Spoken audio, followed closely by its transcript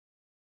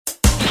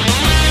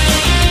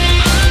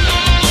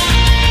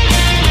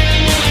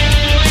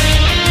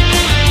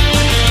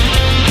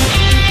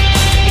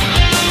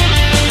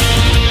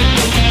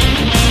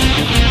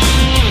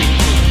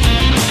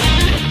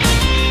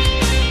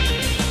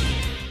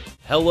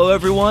Hello,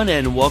 everyone,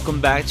 and welcome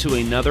back to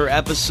another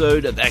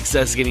episode of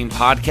Excess Gaming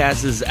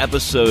Podcast. This is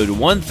episode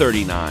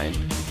 139,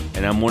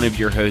 and I'm one of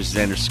your hosts,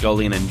 Xander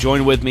Scully, and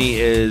joined with me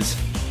is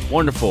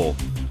wonderful,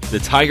 the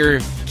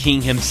Tiger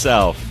King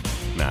himself.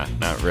 Nah,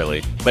 not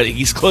really, but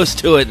he's close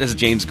to it. This is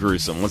James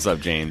Gruesome. What's up,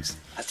 James?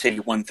 I'll tell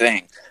you one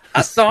thing.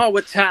 I saw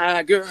a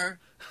tiger,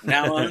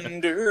 now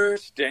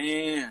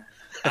understand.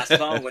 I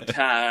saw a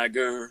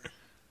tiger.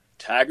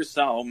 Tiger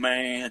saw,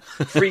 man.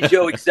 Free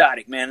Joe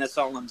Exotic, man. That's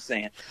all I'm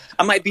saying.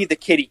 I might be the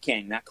Kitty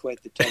King, not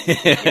quite the Tiger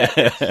King.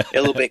 Yeah, a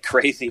little bit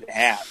crazy to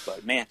have,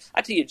 but man,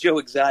 I tell you, Joe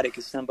Exotic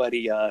is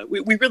somebody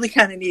we really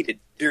kind of needed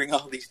during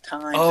all these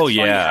times. Oh, it's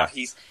funny yeah. how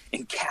he's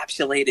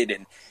encapsulated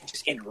and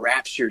just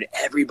enraptured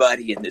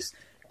everybody in this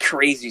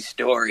crazy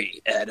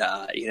story, and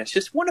it's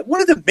just one of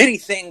the many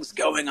things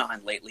going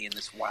on lately in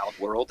this wild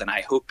world. And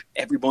I hope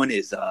everyone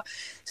is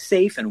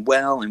safe and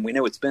well. And we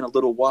know it's been a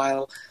little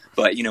while.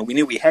 But, we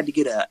knew we had to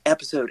get an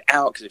episode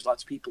out because there's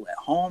lots of people at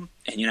home.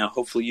 And,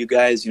 hopefully you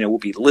guys, will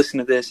be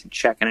listening to this and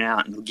checking it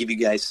out. And it'll give you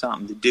guys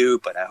something to do.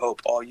 But I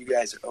hope all you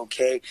guys are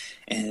okay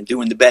and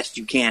doing the best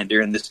you can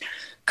during this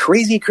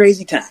crazy,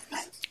 crazy time.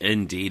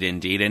 Indeed.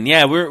 And,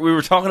 yeah, we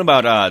were talking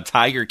about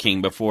Tiger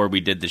King before we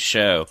did the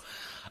show.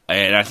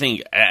 And I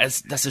think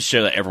that's a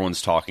show that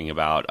everyone's talking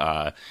about.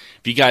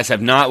 If you guys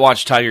have not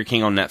watched Tiger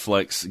King on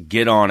Netflix,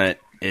 get on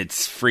it.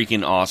 It's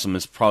freaking awesome.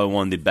 It's probably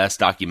one of the best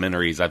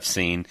documentaries I've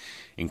seen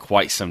in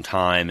quite some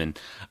time. And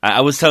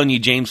I was telling you,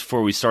 James,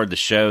 before we started the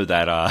show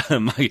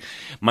that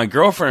my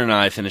girlfriend and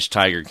I finished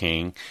Tiger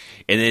King,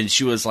 and then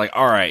she was like,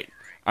 all right,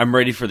 I'm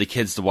ready for the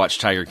kids to watch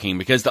Tiger King,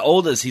 because the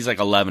oldest, he's like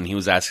 11, he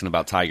was asking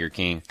about Tiger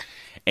King.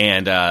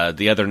 And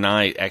the other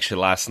night,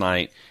 actually last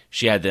night,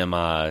 she had them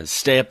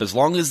stay up as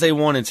long as they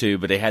wanted to,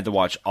 but they had to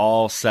watch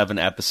all 7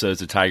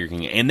 episodes of Tiger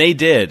King. And they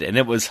did, and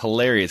it was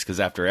hilarious,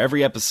 because after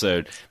every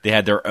episode, they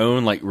had their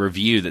own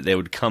review that they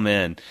would come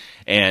in.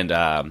 And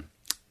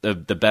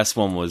the best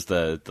one was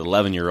the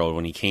 11-year-old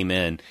when he came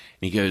in, and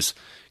he goes,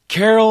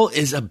 Carol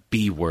is a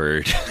B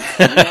word.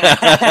 And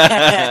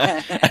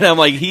I'm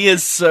like, he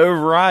is so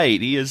right.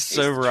 He is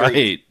so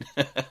right.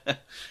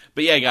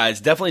 But yeah,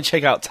 guys, definitely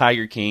check out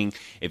Tiger King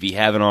if you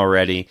haven't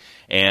already.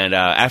 And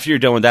after you're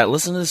done with that,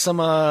 listen to some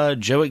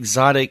Joe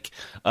Exotic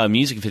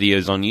music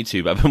videos on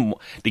YouTube.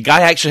 The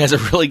guy actually has a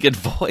really good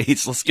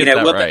voice. Let's get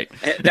that right.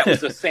 That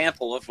was a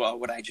sample of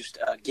what I just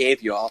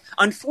gave you all.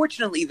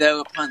 Unfortunately, though,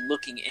 upon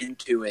looking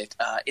into it,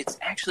 it's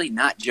actually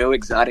not Joe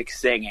Exotic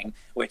singing,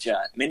 which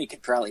many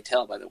could probably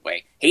tell by the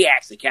way. He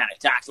actually kind of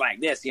talks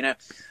like this,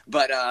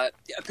 But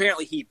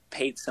apparently he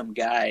paid some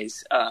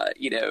guys,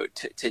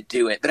 to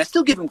do it. But I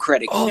still give him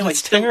credit. Oh,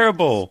 that's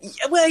terrible.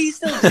 Well, he's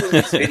still doing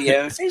these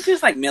videos. He's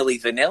just like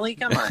Milli Vanilli.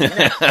 Come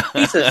on.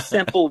 He's a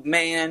simple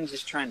man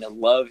just trying to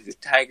love his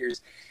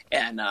tigers.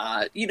 And,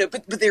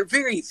 but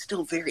they're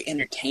still very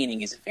entertaining.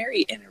 He's a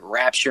very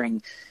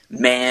enrapturing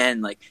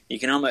man. Like, you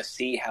can almost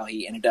see how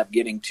he ended up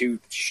getting 2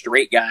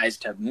 straight guys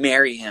to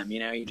marry him.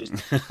 You just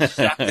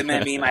suck them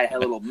in. He might have a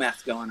little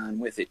meth going on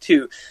with it,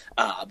 too.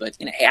 But,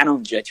 hey, I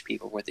don't judge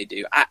people for what they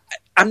do.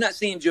 I'm not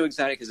saying Joe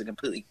Exotic is a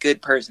completely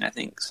good person. I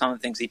think some of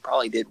the things he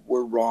probably did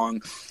were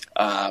wrong.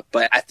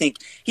 But I think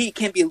he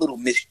can be a little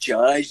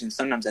misjudged. And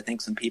sometimes I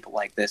think some people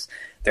like this,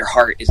 their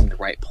heart is in the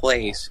right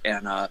place.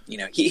 And,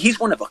 he's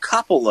one of a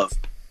couple of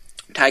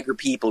Tiger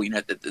people.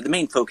 The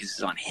main focus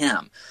is on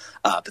him.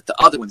 But the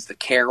other one's the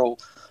Carol,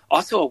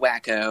 also a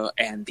wacko.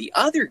 And the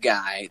other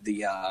guy,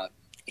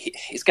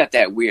 he's got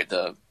that weird,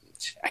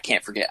 I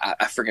can't forget.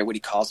 I forget what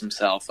he calls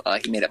himself.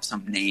 He made up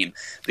some name,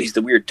 but he's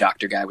the weird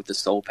doctor guy with the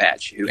soul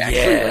patch who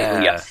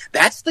actually,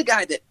 that's the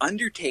guy that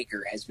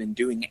Undertaker has been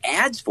doing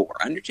ads for.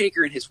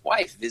 Undertaker and his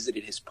wife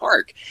visited his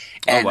park.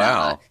 And, oh,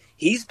 wow.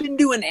 He's been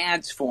doing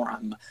ads for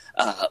him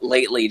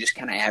lately, just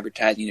kind of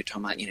advertising,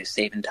 talking about,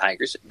 saving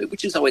tigers,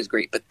 which is always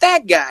great. But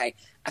that guy,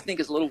 I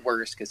think, is a little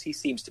worse because he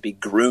seems to be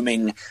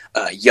grooming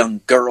young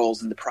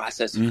girls in the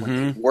process of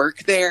when they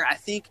work there. I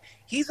think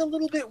he's a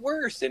little bit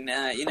worse, and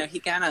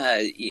he kind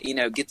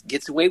of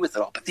gets away with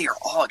it all. But they are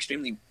all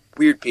extremely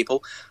weird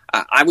people.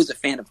 I was a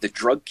fan of the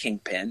Drug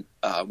Kingpin,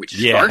 which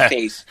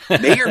Scarface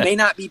may or may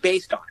not be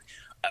based on.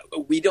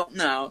 We don't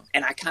know,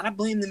 and I kind of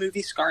blame the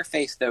movie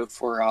Scarface, though,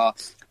 for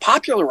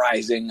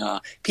popularizing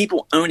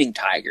people owning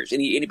tigers.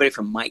 Anybody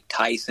from Mike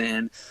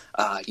Tyson,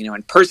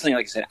 and personally,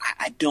 like I said,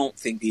 I don't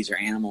think these are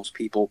animals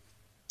people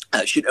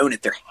should own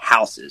at their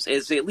houses.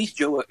 As at least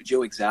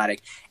Joe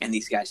Exotic and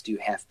these guys do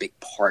have big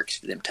parks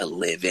for them to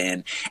live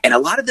in, and a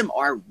lot of them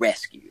are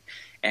rescued.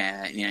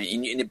 And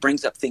it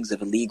brings up things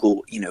of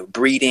illegal,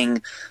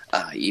 breeding.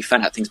 You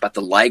find out things about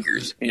the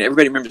ligers.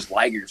 Everybody remembers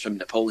ligers from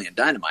Napoleon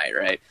Dynamite,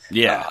 right?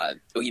 Yeah.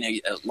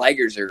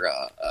 Ligers are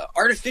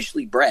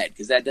artificially bred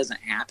because that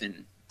doesn't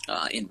happen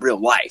in real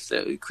life.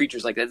 So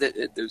creatures like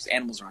that, those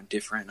animals are on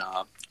different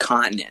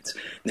continents.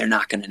 They're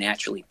not going to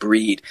naturally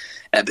breed.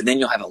 But then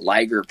you'll have a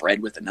liger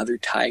bred with another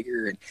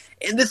tiger.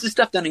 And this is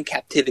stuff done in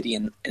captivity.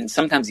 And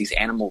sometimes these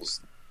animals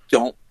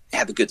don't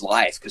have a good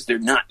life because they're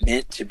not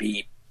meant to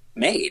be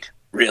made.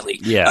 really.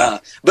 Yeah.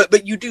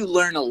 But you do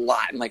learn a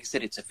lot, and like I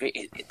said,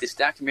 this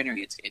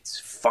documentary. It's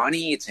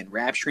funny, it's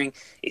enrapturing,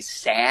 it's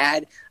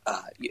sad.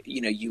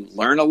 You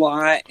learn a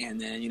lot, and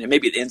then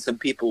maybe at the end, some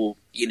people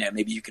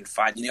maybe you can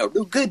find a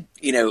real good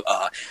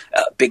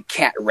big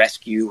cat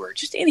rescue or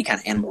just any kind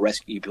of animal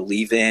rescue you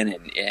believe in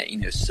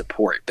and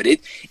support. But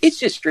it's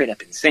just straight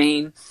up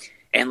insane.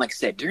 And like I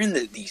said, during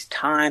these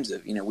times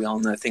of, we all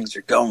know things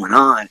are going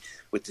on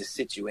with this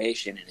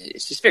situation, and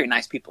it's just very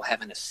nice people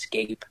have an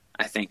escape,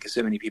 I think, because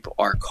so many people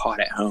are caught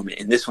at home.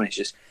 And this one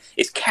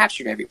it's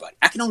captured everybody.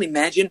 I can only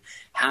imagine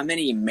how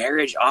many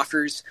marriage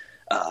offers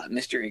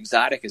Mr.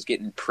 Exotic is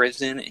getting in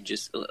prison, and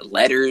just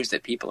letters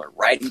that people are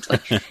writing.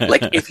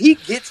 Like if he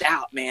gets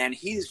out, man,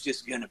 he's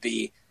just going to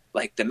be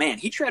like the man.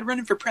 He tried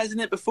running for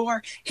president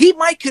before. He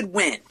could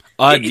win.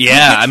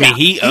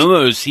 He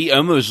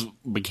almost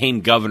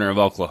became governor of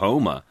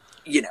Oklahoma.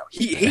 He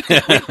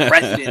could win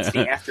presidency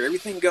after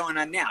everything going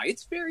on now.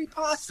 It's very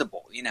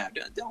possible.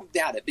 Don't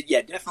doubt it. But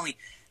yeah, definitely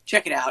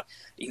check it out.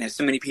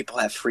 So many people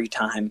have free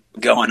time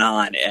going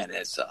on, and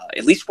it's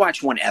at least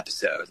watch one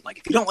episode. Like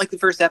if you don't like the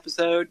first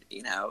episode,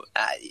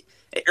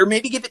 or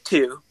maybe give it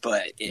two.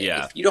 But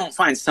if you don't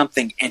find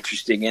something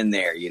interesting in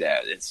there,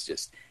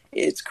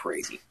 it's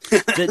crazy.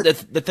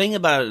 the thing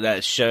about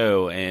that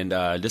show, and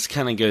this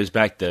kind of goes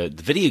back to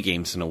the video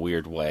games in a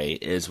weird way,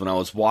 is when I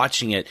was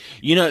watching it,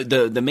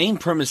 the main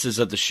premises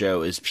of the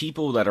show is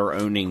people that are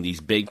owning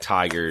these big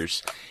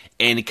tigers,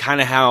 and kind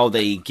of how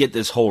they get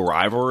this whole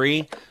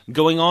rivalry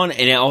going on.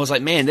 And I was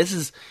like, man, this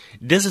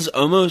is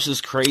almost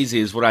as crazy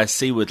as what I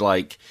see with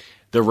like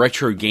the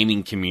retro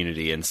gaming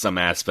community in some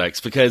aspects,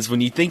 because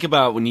when you think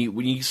about when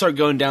you start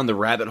going down the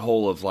rabbit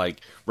hole of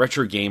like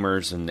retro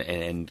gamers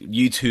and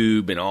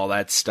YouTube and all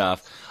that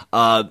stuff,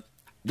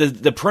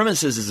 the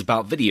premises is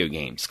about video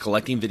games,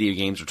 collecting video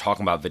games or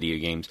talking about video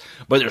games,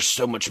 but there's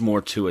so much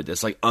more to it.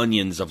 There's like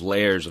onions of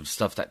layers of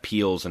stuff that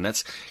peels, and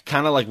that's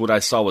kind of like what I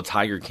saw with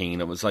Tiger King.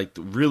 It was like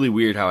really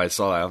weird how I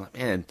saw that. I was like,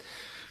 man,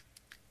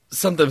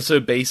 something so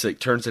basic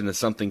turns into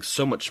something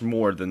so much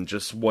more than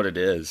just what it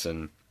is,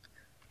 and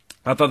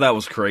I thought that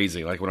was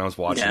crazy, like when I was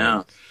watching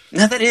it.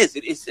 No, that is.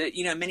 It's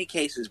in many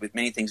cases with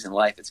many things in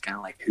life, it's kind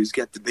of like who's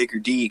got the bigger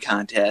D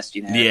contest.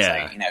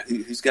 Yeah. It's like,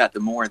 who's got the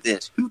more of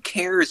this? Who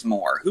cares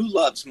more? Who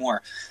loves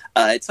more?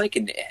 It's like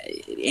in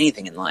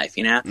anything in life,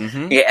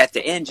 Mm-hmm. Yeah, at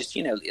the end, just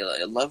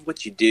love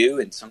what you do,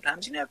 and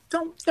sometimes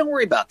don't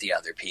worry about the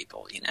other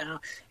people.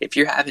 If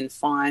you're having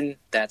fun,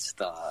 that's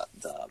the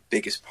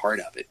biggest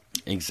part of it.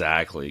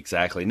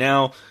 Exactly.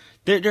 Now,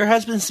 there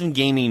has been some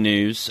gaming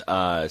news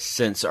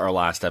since our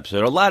last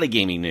episode. A lot of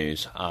gaming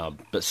news.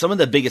 But some of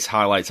the biggest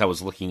highlights I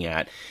was looking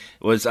at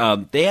was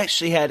they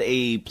actually had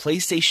a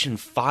PlayStation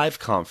 5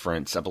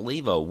 conference, I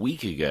believe, a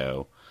week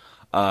ago,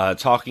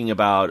 talking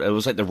about, it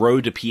was like the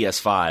road to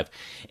PS5.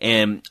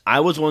 And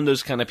I was one of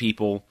those kind of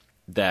people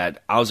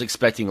that I was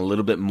expecting a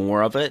little bit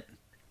more of it.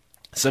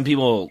 Some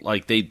people,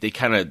 like, they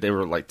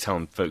were, like,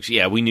 telling folks,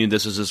 yeah, we knew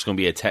this was just going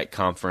to be a tech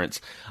conference.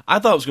 I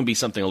thought it was going to be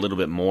something a little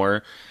bit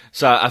more.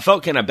 So I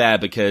felt kind of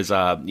bad because,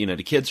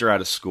 the kids are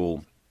out of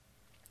school.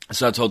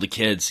 So I told the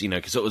kids,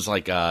 because it was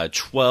like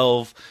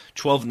 12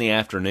 in the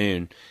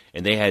afternoon,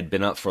 and they had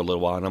been up for a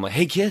little while. And I'm like,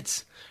 hey,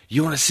 kids,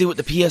 you want to see what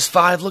the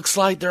PS5 looks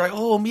like? They're like,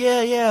 oh,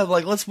 yeah,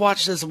 like, let's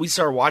watch this. And we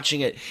started watching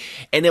it.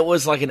 And it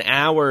was like an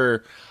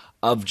hour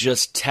of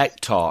just tech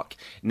talk.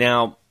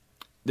 Now,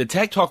 the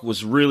tech talk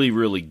was really,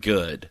 really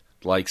good.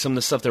 Like, some of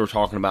the stuff they were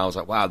talking about, I was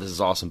like, wow, this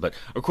is awesome. But,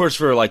 of course,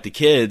 for, like, the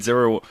kids, they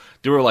were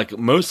like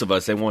most of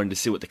us, they wanted to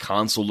see what the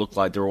console looked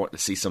like. They were wanting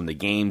to see some of the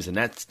games, and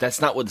that's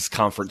not what this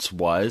conference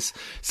was.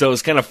 So it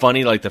was kind of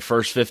funny, like, the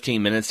first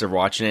 15 minutes they're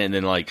watching it, and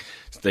then, like,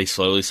 they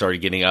slowly started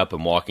getting up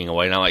and walking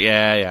away. And I'm like,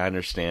 yeah, I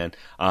understand.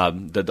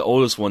 The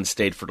oldest one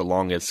stayed for the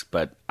longest,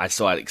 but I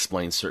still had to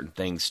explain certain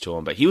things to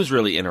him. But he was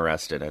really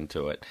interested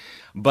into it.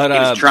 But he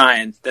was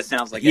trying. That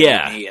sounds like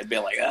yeah. Me. I'd be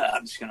like,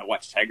 I'm just gonna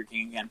watch Tiger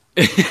King again.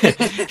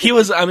 He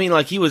was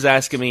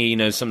asking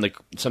me, some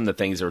of the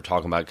things they were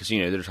talking about, because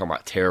they're talking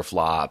about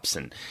teraflops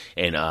and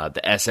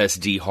the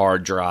SSD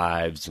hard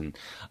drives, and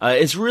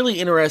it's really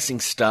interesting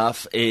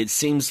stuff. It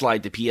seems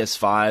like the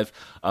PS5,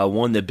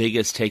 one of the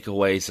biggest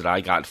takeaways that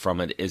I got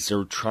from it is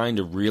they're trying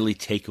to really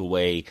take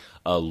away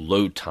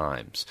load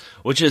times,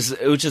 which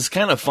is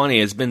kind of funny.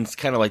 It's been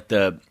kind of like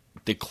the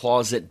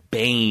closet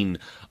bane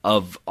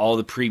of all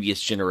the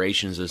previous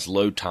generations is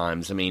load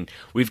times. I mean,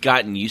 we've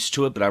gotten used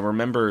to it, but I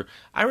remember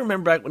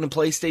back when the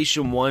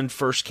PlayStation 1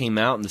 first came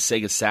out and the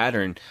Sega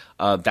Saturn,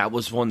 that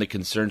was one of the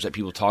concerns that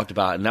people talked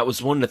about, and that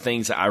was one of the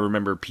things that I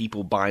remember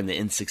people buying the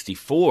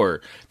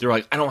N64. They're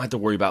like, I don't have to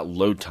worry about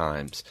load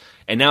times.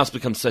 And now it's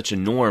become such a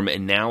norm,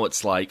 and now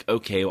it's like,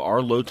 okay,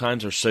 our load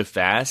times are so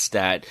fast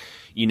that,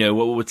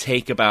 what would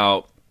take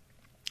about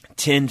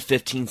 10,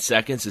 15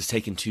 seconds is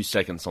taking 2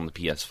 seconds on the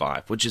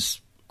PS5, which is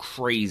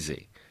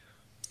crazy.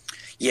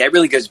 Yeah, it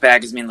really goes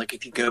back. I mean, like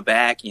if you go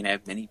back,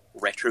 many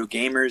retro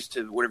gamers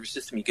to whatever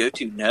system you go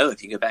to know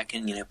if you go back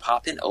and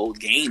pop in old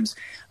games,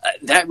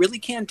 that really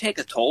can take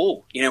a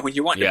toll. When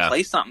you want to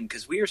play something,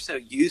 because we are so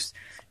used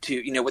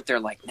to what they're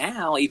like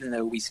now. Even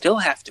though we still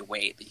have to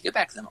wait, but you go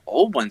back to them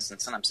old ones,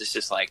 and sometimes it's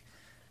just like,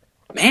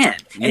 man,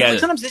 and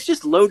sometimes it's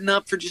just loading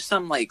up for just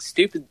some like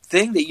stupid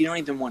thing that you don't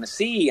even want to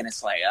see, and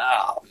it's like,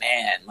 oh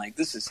man, like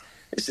this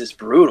is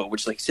brutal.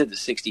 Which, like you said, the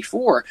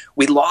 64,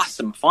 we lost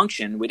some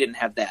function. We didn't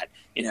have that,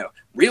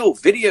 real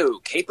video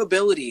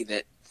capability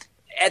that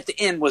at the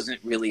end wasn't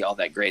really all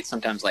that great.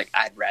 Sometimes, like,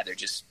 I'd rather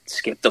just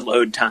skip the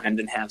load time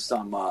than have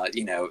some,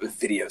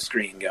 video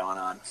screen going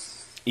on.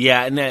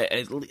 Yeah, and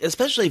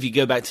especially if you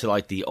go back to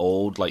like the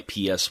old like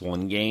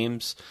PS1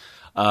 games.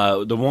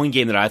 The one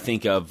game that I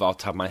think of off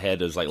the top of my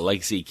head is like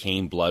Legacy of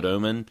Kain Blood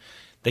Omen.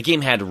 The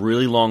game had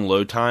really long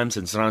load times,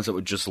 and sometimes it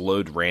would just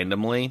load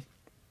randomly.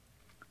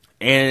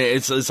 And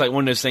it's like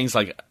one of those things,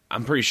 like,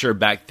 I'm pretty sure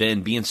back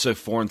then, being so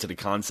foreign to the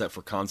concept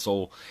for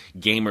console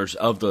gamers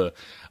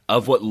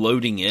of what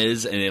loading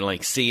is, and then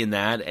like seeing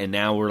that, and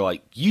now we're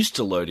like used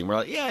to loading. We're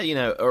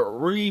like, or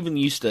we're even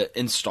used to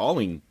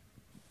installing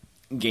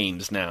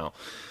games now.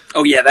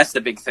 Oh yeah, that's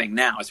the big thing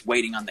now, is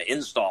waiting on the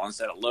install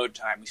instead of load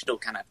time. We still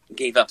kind of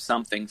gave up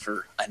something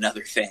for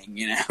another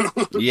thing,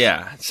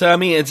 Yeah. So, I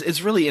mean,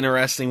 it's really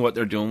interesting what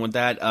they're doing with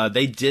that.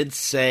 They did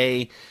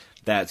say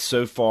that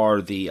so far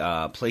the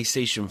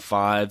PlayStation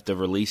 5, the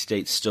release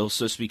date's still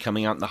supposed to be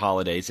coming out in the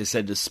holidays. They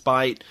said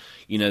despite,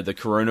 the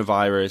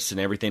coronavirus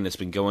and everything that's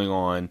been going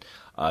on,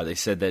 they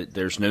said that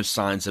there's no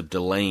signs of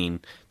delaying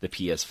the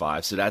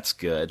PS5, so that's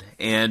good.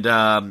 And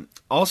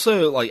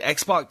also, like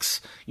Xbox,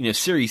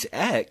 Series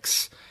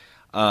X,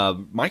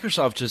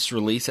 Microsoft just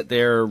released that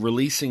they're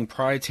releasing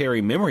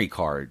proprietary memory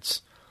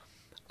cards.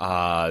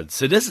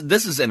 So this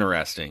is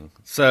interesting.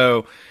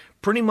 So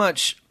pretty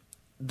much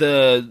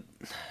the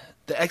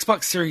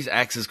Xbox Series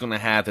X is going to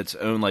have its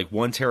own like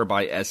 1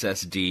 terabyte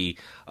SSD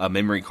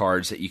memory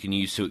cards that you can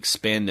use to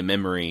expand the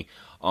memory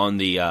on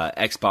the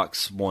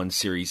Xbox One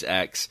Series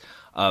X.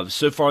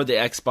 So far, the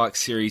Xbox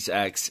Series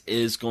X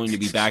is going to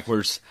be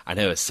backwards. I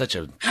know it's such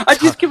a.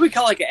 Can we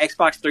call it like an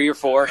Xbox 3 or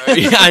 4?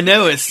 Yeah, I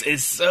know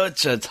it's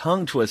such a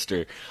tongue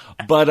twister,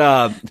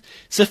 but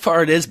so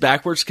far it is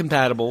backwards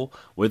compatible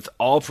with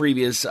all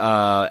previous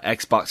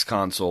Xbox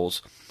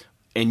consoles.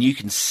 And you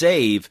can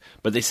save,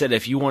 but they said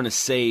if you want to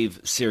save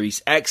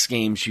Series X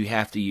games, you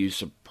have to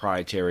use a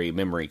proprietary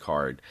memory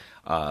card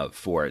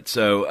for it.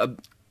 So,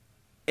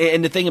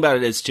 and the thing about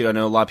it is, too, I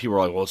know a lot of people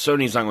are like, well,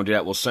 Sony's not going to do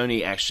that. Well,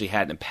 Sony actually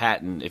had a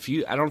patent.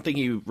 I don't think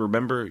you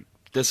remember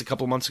this a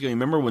couple months ago. You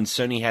remember when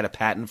Sony had a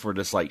patent for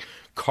this, like,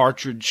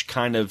 cartridge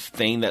kind of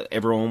thing that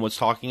everyone was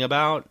talking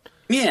about?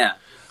 Yeah.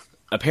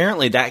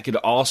 Apparently, that could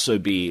also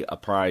be a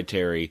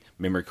proprietary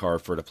memory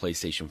card for the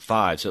PlayStation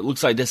 5. So it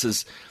looks like this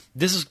is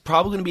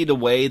probably going to be the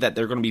way that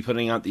they're going to be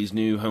putting out these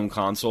new home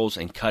consoles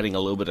and cutting a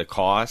little bit of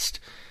cost.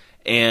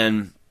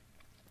 And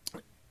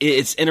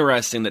it's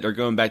interesting that they're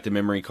going back to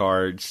memory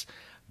cards,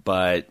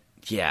 but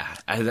yeah,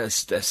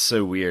 that's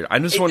so weird.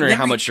 I'm just wondering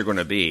how much they're going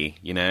to be,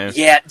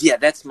 Yeah,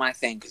 that's my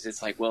thing, because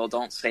it's like, well,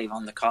 don't save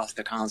on the cost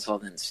of console,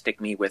 then stick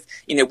me with,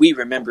 we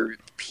remember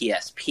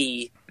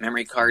PSP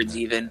memory cards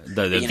even.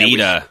 The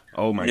Vita.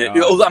 Oh my God.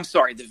 Oh, I'm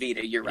sorry, the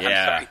Vita, you're right.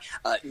 Yeah.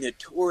 I'm sorry.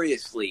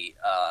 Notoriously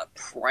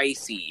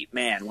pricey.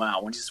 Man,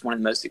 wow, just one of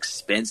the most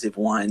expensive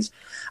ones.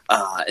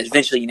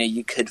 Eventually,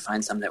 you could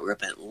find some that were a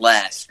bit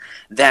less.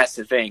 That's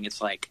the thing.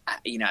 It's like,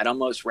 I'd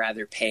almost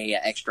rather pay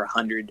an extra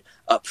 $100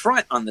 up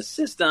front on the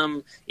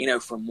system,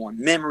 for more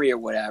memory or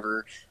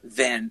whatever,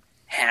 than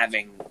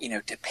having,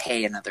 to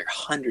pay another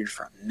 $100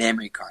 for a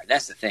memory card.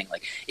 That's the thing.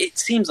 Like, it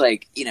seems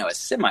like, a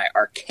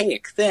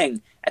semi-archaic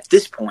thing at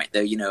this point,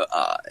 though.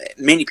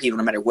 Many people,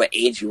 no matter what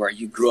age you are,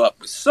 you grew up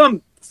with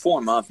some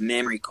form of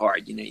memory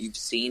card. You've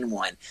seen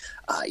one.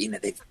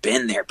 They've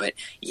been there. But,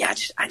 yeah,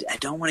 I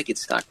don't want to get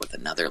stuck with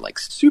another, like,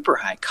 super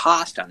high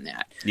cost on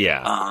that.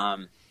 Yeah.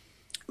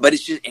 But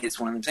it's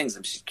one of those things.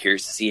 I'm just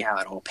curious to see how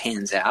it all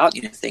pans out.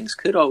 Things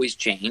could always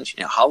change.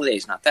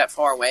 Holiday's not that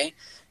far away.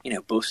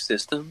 Both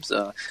systems.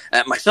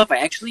 Myself,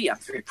 I'm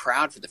very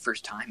proud for the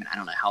first time, and I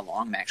don't know how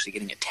long, I'm actually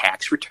getting a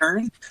tax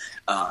return,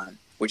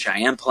 which I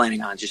am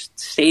planning on just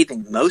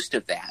saving most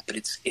of that. But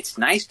it's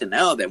nice to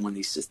know that when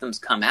these systems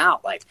come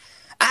out, like,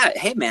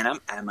 hey man,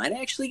 I might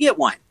actually get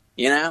one.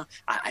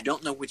 I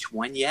don't know which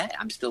one yet.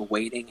 I'm still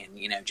waiting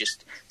and,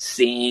 just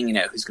seeing,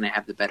 who's going to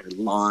have the better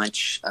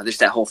launch. There's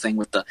that whole thing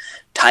with the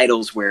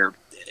titles where,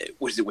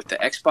 was it with the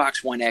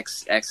Xbox One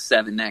X,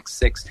 X7,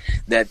 X6,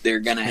 that they're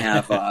going to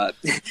have,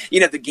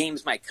 the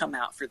games might come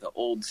out for the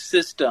old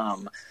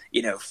system,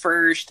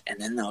 first, and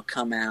then they'll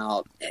come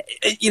out,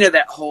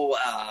 that whole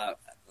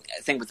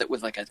thing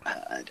with like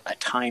a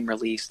time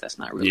release. That's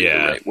not really the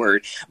right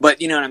word,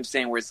 but you know what I'm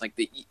saying, where it's like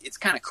it's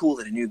kind of cool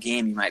that a new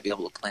game you might be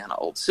able to play on an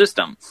old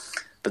system,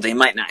 but they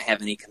might not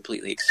have any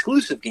completely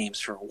exclusive games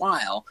for a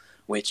while,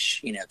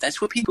 which that's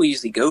what people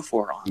usually go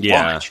for on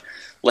launch.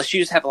 Unless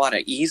you just have a lot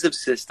of ease of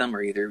system,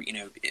 or either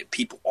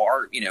people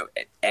are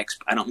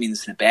I don't mean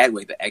this in a bad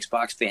way, but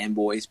Xbox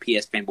fanboys,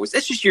 PS fanboys,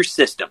 that's just your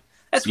system.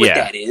 That's what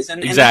Yeah, that is,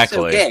 and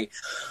exactly. that's okay.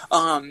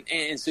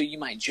 And so you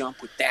might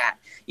jump with that,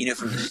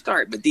 from the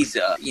start. But these,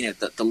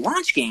 the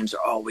launch games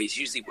are always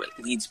usually what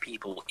leads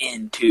people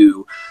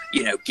into,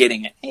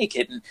 getting it. Hey,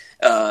 kitten,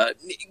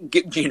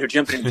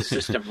 jumping into the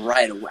system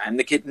right away. I'm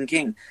the Kitten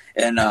King,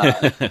 and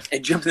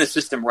jumping the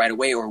system right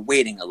away, or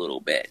waiting a little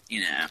bit,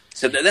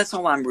 So that's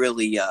all I'm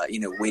really,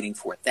 waiting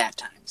for at that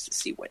time, is to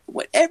see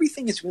what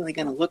everything is really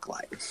going to look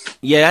like.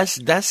 Yeah,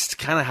 that's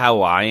kind of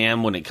how I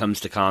am when it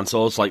comes to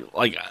consoles. Like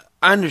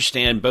I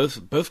understand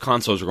both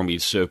consoles are going to be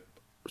so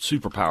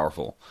super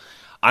powerful.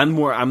 I'm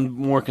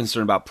more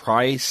concerned about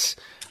price,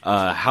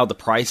 how the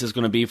price is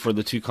going to be for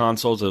the two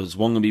consoles. Is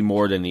one going to be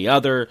more than the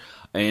other,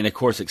 and of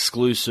course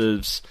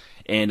exclusives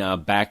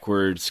and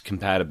backwards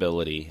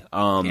compatibility.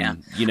 I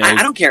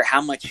don't care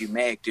how much you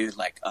make, dude.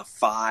 Like a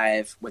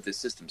 5 with the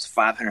system's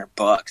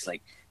 $500.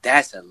 Like,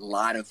 that's a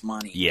lot of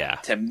money. Yeah.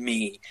 To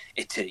me,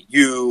 to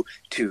you,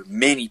 to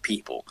many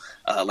people.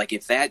 Like,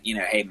 if that,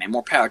 hey man,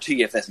 more power to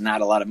you if that's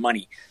not a lot of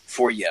money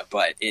for you,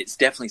 but it's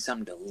definitely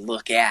something to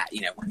look at,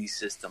 when these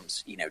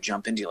systems,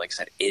 jump into, like I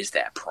said, is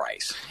that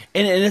price.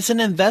 And it's an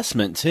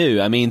investment too.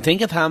 I mean,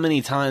 think of how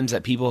many times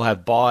that people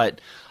have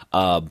bought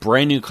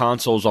brand new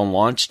consoles on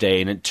launch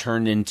day and it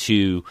turned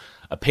into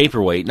a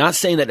paperweight. Not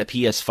saying that the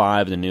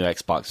PS5 and the new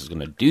Xbox is going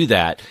to do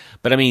that,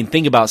 but I mean,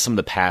 think about some of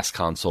the past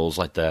consoles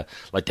like the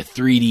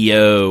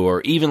 3DO,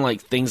 or even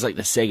like things like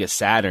the Sega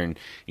Saturn.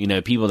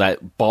 People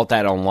that bought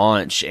that on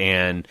launch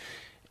and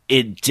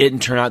it didn't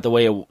turn out the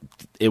way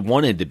it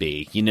wanted to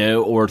be.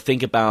 Or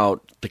think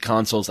about the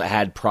consoles that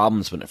had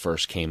problems when it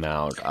first came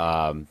out.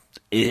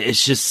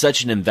 It's just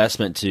such an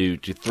investment to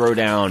throw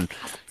down,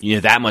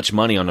 that much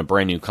money on a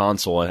brand new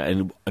console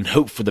and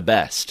hope for the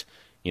best.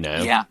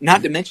 Yeah,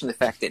 not to mention the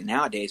fact that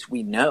nowadays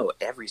we know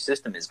every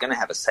system is going to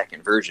have a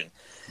second version.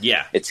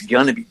 Yeah. It's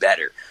going to be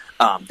better.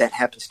 That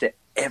happens to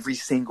every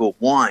single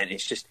one.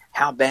 It's just,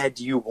 how bad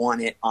do you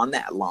want it on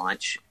that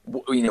launch?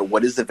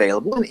 What is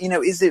available? And,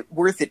 is it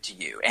worth it to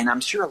you? And I'm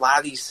sure a lot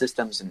of these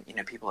systems, and,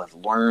 people have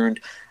learned,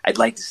 I'd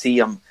like to see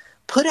them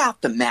put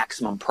out the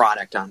maximum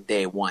product on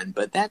day one,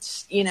 but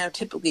that's,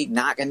 typically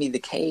not going to be the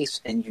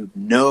case. And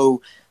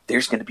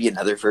there's going to be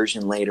another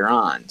version later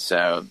on.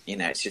 So,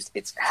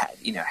 it's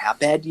how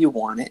bad do you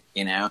want it,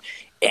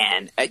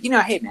 And,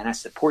 hey, man, I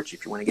support you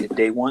if you want to get it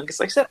day one. Because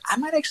like I said, I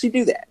might actually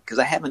do that because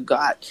I haven't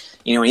got,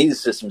 any of the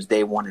systems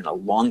day one in a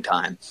long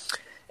time.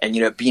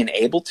 And, being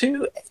able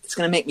to, it's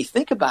going to make me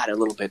think about it a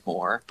little bit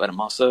more. But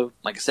I'm also,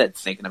 like I said,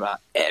 thinking about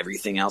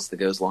everything else that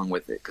goes along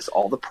with it. Because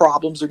all the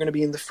problems are going to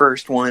be in the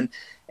first one.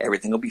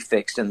 Everything will be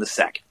fixed in the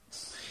second.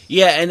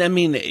 Yeah, and I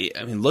mean,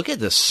 look at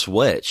the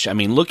Switch. I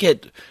mean, look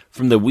at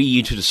from the Wii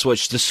U to the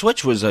Switch. The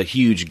Switch was a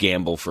huge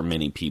gamble for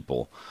many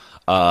people.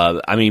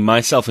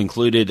 Myself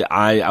included,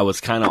 I was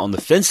kind of on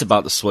the fence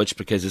about the Switch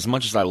because as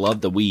much as I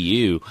love the Wii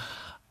U,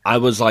 I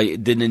was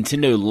like, did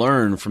Nintendo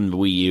learn from the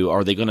Wii U?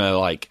 Are they going to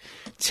like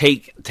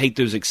take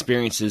those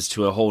experiences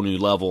to a whole new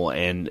level?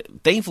 And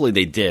thankfully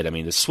they did. I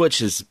mean, the Switch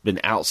has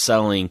been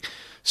outselling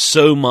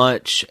so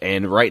much,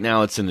 and right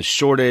now it's in the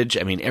shortage.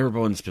 I mean,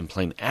 everyone's been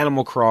playing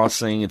Animal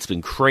Crossing. It's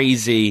been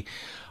crazy,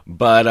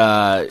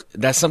 but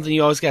that's something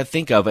you always got to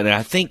think of. And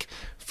I think,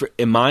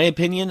 in my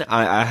opinion,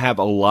 I have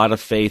a lot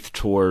of faith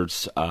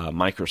towards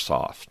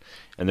Microsoft.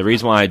 And the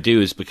reason why I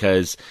do is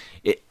because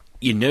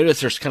you notice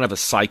there's kind of a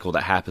cycle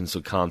that happens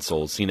with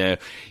consoles.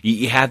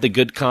 You have the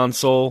good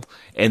console,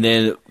 and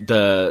then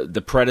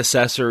the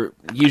predecessor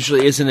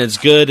usually isn't as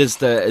good as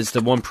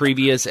the one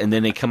previous, and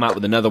then they come out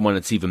with another one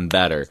that's even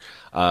better.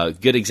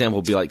 Good example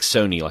would be like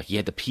Sony. Like you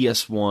had the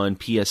PS1,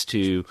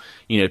 PS2.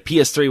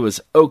 PS3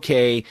 was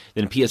okay.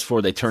 Then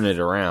PS4 they turned it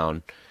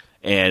around,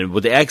 and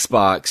with the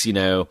Xbox,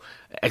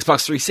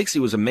 Xbox 360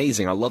 was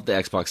amazing. I love the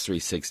Xbox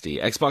 360.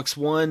 Xbox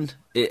One,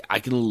 I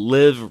can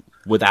live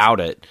without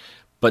it.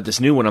 But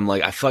this new one, I'm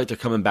like, I feel like they're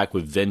coming back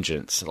with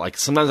vengeance. Like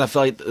sometimes I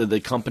feel like the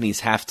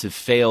companies have to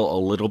fail a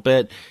little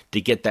bit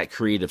to get that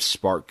creative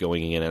spark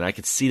going again, and I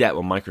could see that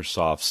with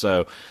Microsoft.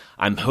 So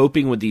I'm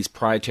hoping with these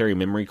proprietary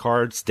memory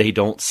cards, they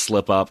don't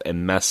slip up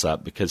and mess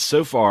up, because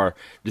so far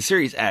the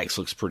Series X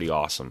looks pretty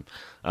awesome,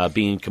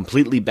 being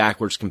completely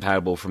backwards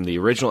compatible from the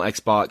original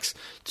Xbox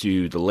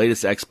to the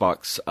latest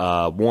Xbox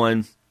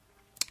One.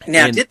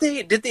 Now, did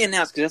they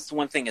announce, because that's the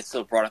one thing that's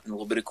still brought up in a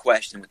little bit of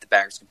question with the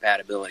backwards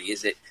compatibility,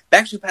 is it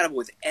backwards compatible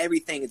with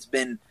everything it's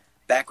been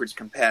backwards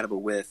compatible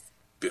with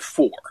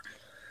before?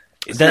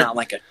 It's not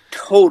like a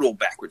total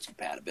backwards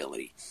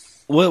compatibility.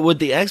 Well, with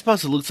the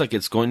Xbox, it looks like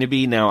it's going to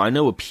be. Now, I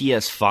know with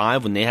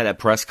PS5, when they had that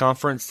press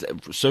conference,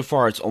 so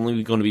far it's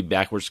only going to be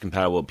backwards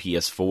compatible with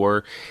PS4.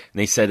 And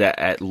they said that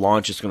at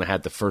launch it's going to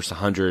have the first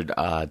 100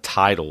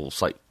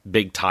 titles, like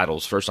big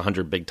titles. First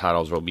 100 big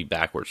titles will be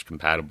backwards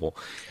compatible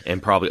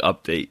and probably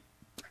update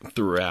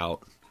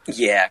throughout.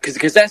 Yeah,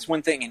 because that's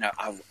one thing,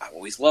 I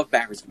always love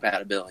backwards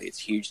compatibility. It's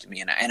huge to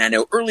me. And I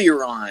know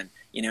earlier on,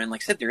 and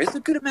like I said, there is a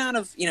good amount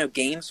of,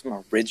 games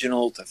from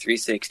original to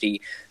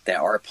 360 that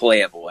are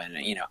playable. And,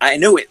 I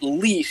know at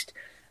least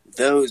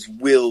those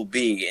will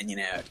be. And,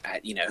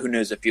 who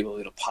knows if people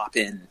will pop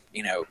in,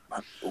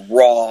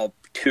 raw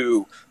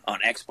 2 on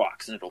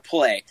Xbox and it'll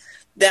play.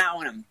 That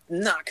one I'm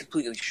not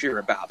completely sure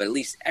about, but at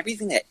least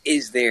everything that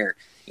is there,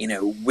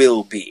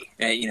 will be.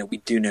 We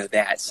do know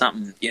that.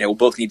 Something, we'll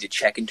both need to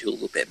check into a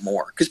little bit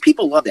more because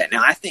people love that.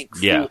 Now, I think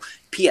full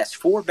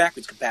PS4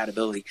 backwards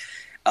compatibility,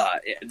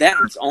 that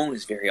on its own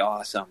is very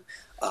awesome.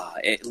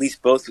 At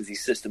least both of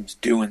these systems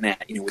doing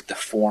that, with the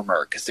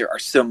former, because there are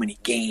so many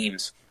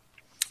games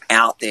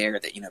out there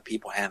that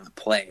people haven't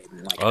played.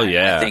 And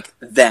I think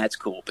that's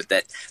cool, but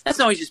that's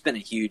always just been a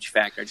huge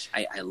factor.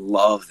 I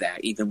love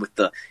that, even with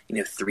the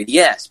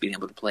 3DS being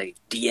able to play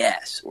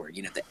DS or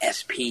the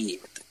SP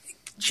with the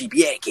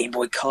GBA, Game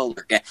Boy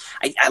Color.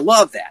 I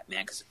love that,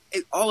 man, because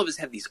all of us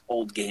have these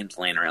old games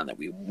laying around that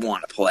we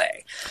want to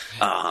play.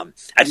 I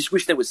just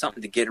wish there was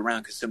something to get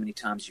around, because so many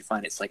times you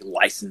find it's like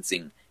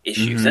licensing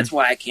issues. Mm-hmm. That's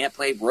why I can't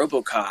play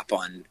RoboCop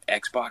on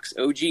Xbox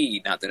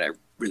OG. Not that I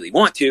really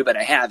want to, but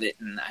I have it,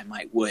 and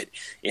I would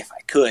if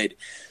I could,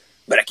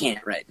 but I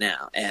can't right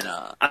now. And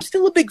I'm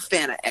still a big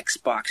fan of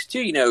Xbox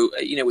too.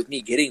 With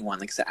me getting one,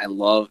 like I said, I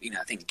love.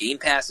 I think Game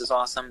Pass is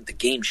awesome. The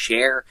Game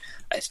Share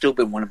has still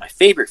been one of my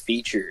favorite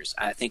features,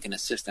 I think, in a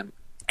system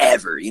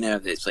ever.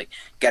 It's like,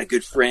 got a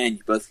good friend,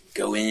 you both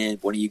go in,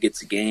 one of you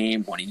gets a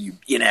game, one of you,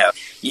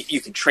 you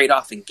can trade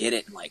off and get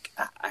it. And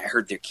I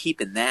heard they're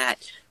keeping that,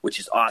 which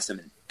is awesome.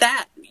 And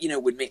that,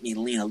 would make me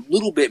lean a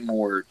little bit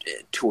more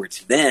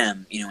towards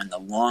them, in the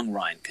long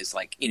run. Because,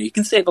 you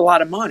can save a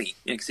lot of money.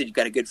 Because you've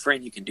got a good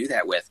friend you can do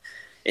that with.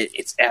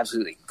 It's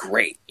absolutely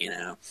great,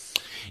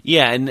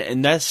 Yeah,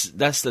 and that's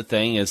the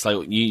thing. Is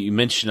like you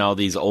mentioned all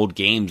these old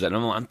games, and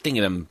I'm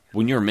thinking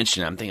when you were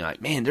mentioning it, I'm thinking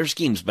like, man, there's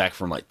games back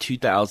from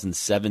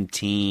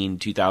 2017,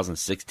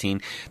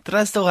 2016 that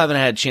I still haven't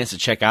had a chance to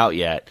check out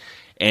yet.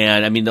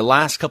 And I mean, the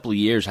last couple of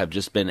years have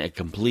just been a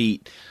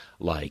complete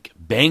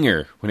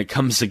banger when it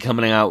comes to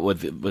coming out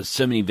with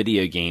so many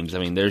video games. I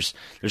mean, there's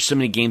so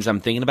many games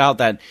I'm thinking about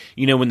that,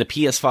 when the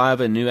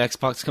PS5 and new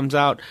Xbox comes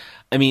out,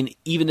 I mean,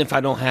 even if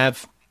I don't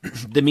have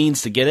the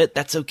means to get it,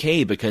 that's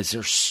okay, because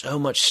there's so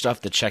much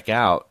stuff to check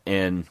out,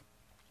 and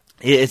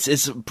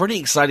it's a pretty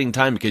exciting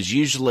time, because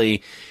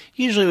usually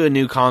when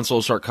new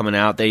consoles start coming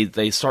out,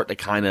 they start to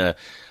kind of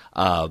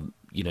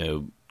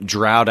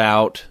drought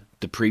out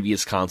the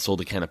previous console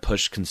to kind of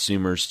push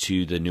consumers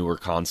to the newer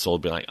console,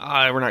 be like,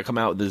 we're not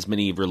coming out with as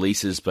many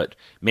releases, but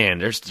man,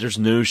 there's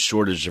no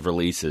shortage of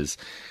releases.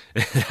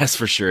 That's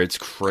for sure. It's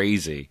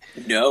crazy.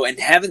 No, and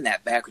having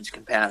that backwards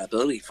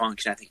compatibility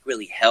function, I think,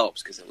 really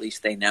helps, because at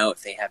least they know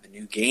if they have a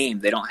new game,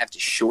 they don't have to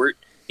short,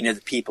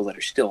 the people that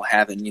are still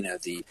having,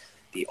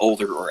 the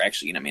older, or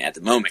actually, at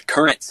the moment,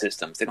 current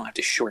systems, they don't have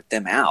to short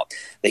them out.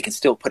 They can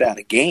still put out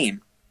a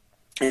game.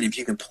 And if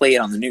you can play it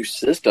on the new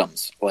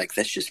systems,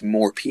 that's just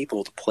more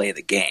people to play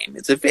the game.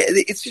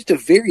 It's just a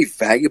very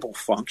valuable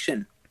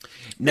function.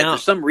 Now,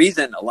 for some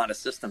reason, a lot of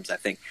systems, I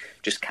think,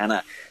 just kind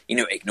of,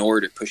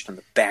 ignored or pushed on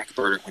the back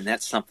burner, when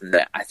that's something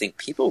that I think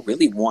people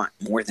really want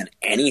more than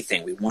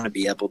anything. We want to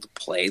be able to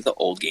play the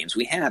old games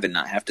we have and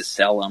not have to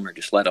sell them or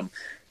just let them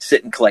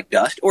sit and collect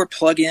dust, or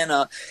plug in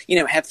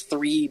have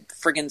 3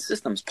 friggin'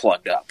 systems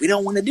plugged up. We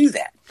don't want to do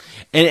that.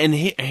 And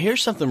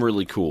here's something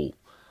really cool.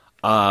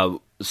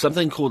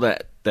 Something cool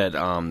that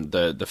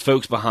the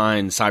folks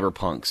behind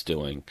Cyberpunk's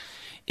doing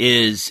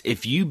is,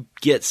 if you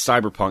get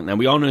Cyberpunk, now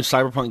we all know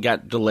Cyberpunk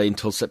got delayed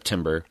until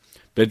September,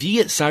 but if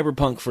you get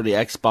Cyberpunk for the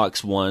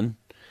Xbox One,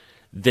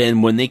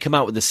 then when they come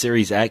out with the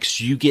Series X,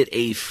 you get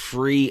a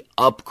free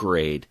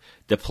upgrade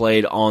to play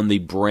it on the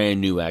brand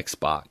new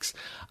Xbox.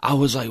 I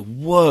was like,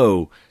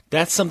 whoa,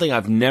 that's something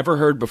I've never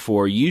heard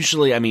before.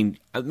 Usually, I mean,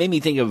 it made me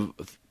think of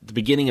the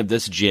beginning of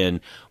this gen,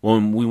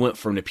 when we went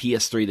from the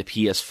PS3 to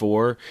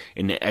PS4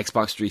 and the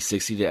Xbox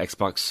 360 to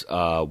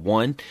Xbox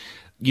One.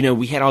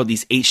 We had all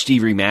these HD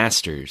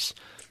remasters,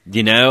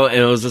 and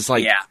it was just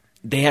like,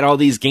 they had all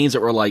these games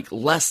that were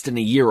less than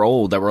a year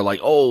old that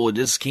were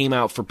this came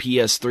out for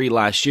PS3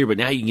 last year, but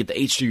now you can get the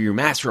HD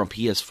remaster on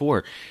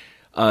PS4.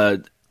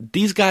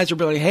 These guys are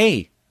like,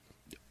 hey,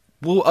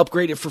 we'll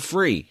upgrade it for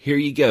free. Here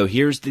you go.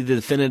 Here's the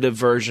definitive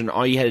version.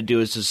 All you had to do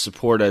is just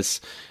support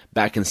us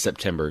back in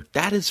September.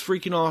 That is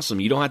freaking awesome.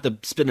 You don't have to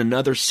spend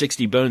another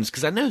 60 bones,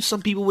 because I know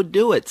some people would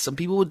do it. Some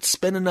people would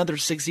spend another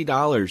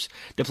 $60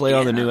 to play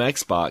on the new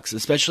Xbox,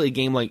 especially a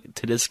game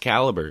to this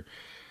caliber.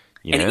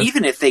 And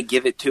even if they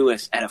give it to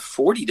us at a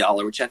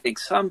 $40, which I think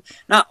some,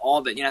 not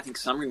all, but I think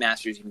some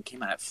remasters even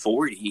came out at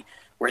 $40,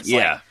 where it's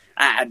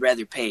I'd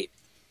rather pay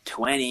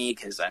 $20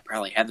 because I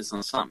probably have this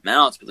on something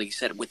else, but like you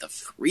said, with a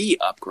free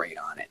upgrade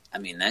on it, I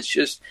mean, that's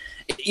just,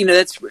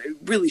 that's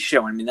really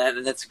showing. I mean,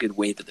 that's a good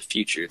wave of the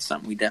future. It's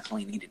something we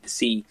definitely needed to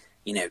see,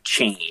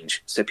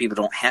 change, so people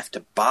don't have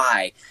to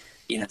buy,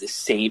 the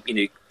same,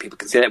 people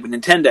can say that with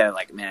Nintendo,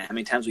 man, how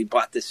many times we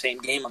bought this same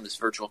game on this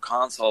virtual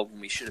console when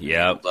we should have been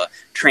able to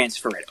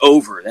transfer it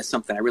over. That's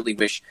something I really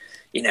wish,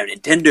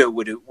 Nintendo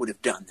would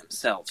have done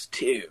themselves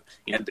too.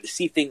 But to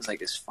see things like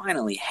this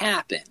finally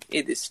happen,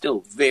 it is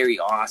still very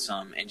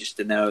awesome. And just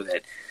to know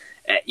that,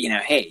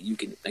 hey, you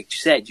can, like you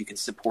said, you can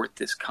support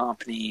this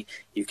company.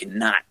 You can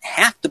not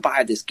have to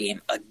buy this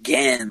game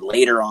again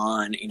later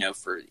on,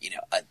 for,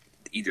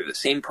 either the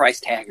same price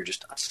tag or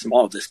just a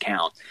small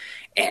discount,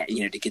 and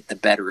to get the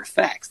better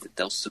effects, that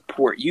they'll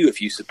support you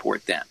if you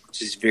support them,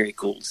 which is very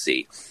cool to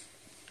see.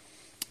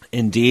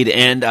 Indeed.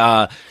 And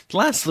the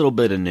last little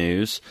bit of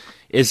news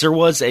is there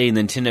was a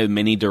Nintendo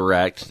Mini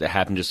Direct that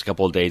happened just a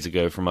couple of days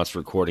ago from us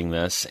recording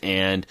this,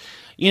 and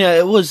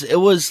it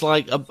was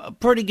like a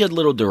pretty good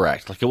little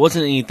Direct. Like, it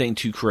wasn't anything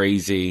too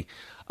crazy.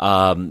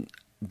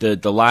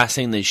 The last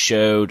thing they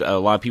showed, a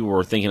lot of people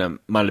were thinking it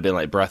might have been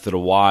like Breath of the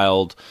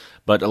Wild,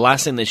 but the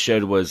last thing they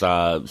showed was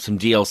some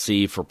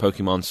DLC for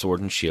Pokemon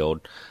Sword and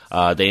Shield.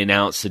 They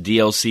announced the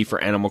DLC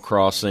for Animal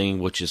Crossing,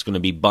 which is going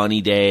to be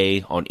Bunny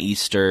Day on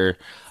Easter,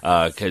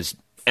 because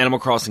Animal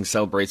Crossing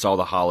celebrates all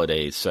the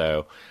holidays,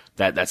 so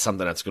that's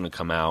something that's going to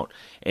come out.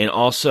 And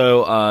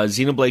also,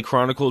 Xenoblade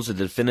Chronicles, the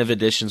Definitive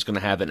Edition, is going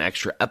to have an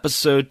extra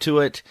episode to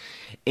it.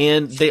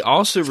 And they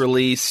also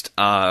released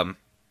the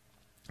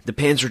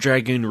Panzer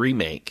Dragoon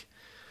remake,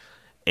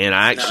 and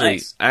I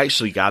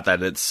actually got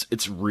that.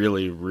 It's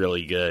really,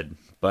 really good.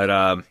 But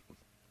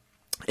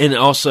and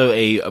also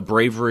a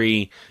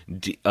Bravery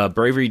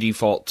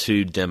Default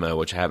 2 demo,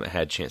 which I haven't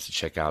had a chance to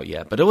check out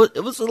yet. But it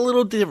was a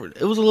little different.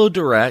 It was a little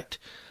direct,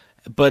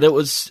 but it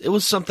was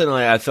something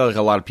like I felt like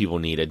a lot of people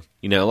needed.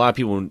 A lot of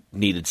people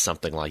needed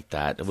something like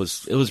that. It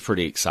was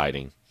pretty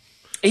exciting.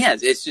 Yeah,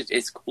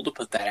 it's cool to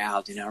put that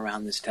out,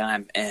 around this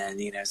time,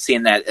 and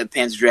seeing that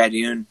Panzer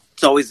Dragoon.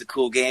 It's always a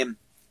cool game.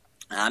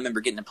 I remember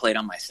getting to play it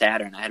on my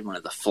Saturn. I had one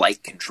of the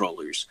flight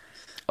controllers.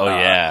 Oh,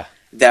 yeah.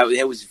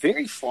 That was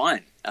very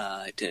fun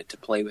to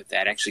play with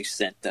that. I actually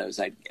sent those.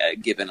 I'd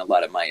given a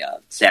lot of my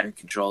Saturn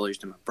controllers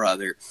to my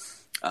brother.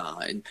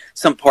 And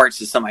some parts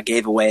of some I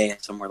gave away.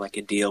 Some were like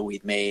a deal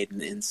we'd made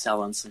and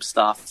selling some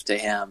stuff to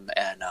him.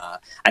 And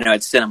I know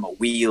I'd sent him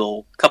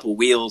a couple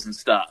wheels and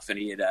stuff, and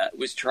he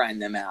was trying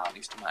them out. And he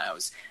was telling me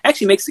it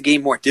actually makes the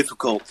game more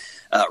difficult.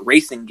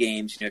 Racing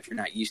games, if you're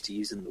not used to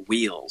using the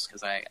wheels,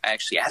 because I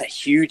actually had a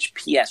huge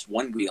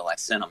PS1 wheel I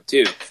sent him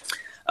too.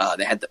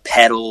 They had the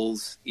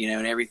pedals,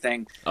 and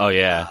everything. Oh,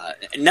 yeah.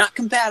 Not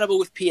compatible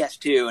with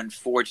PS2,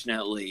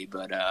 unfortunately,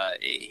 but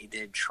he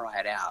did try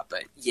it out.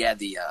 But, yeah,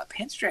 the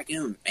Panzer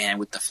Dragoon, man,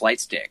 with the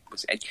flight stick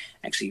was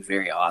actually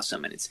very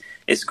awesome, and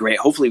it's great.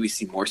 Hopefully we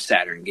see more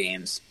Saturn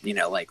games,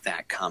 like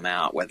that come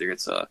out, whether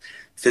it's a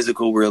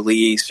physical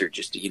release or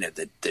just,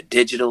 the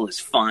digital is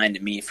fine to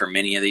me for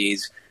many of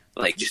these.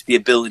 Like, just the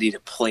ability to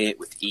play it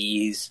with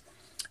ease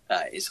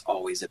is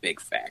always a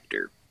big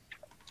factor.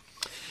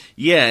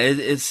 Yeah,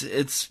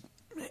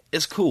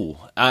 it's cool.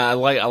 I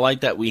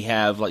like that we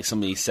have like some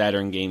of these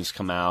Saturn games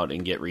come out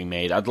and get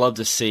remade. I'd love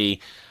to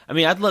see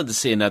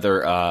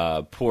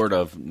another port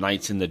of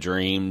Nights in the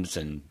Dreams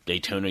and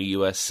Daytona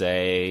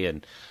USA,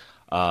 and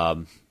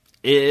but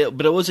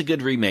it was a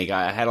good remake.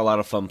 I had a lot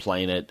of fun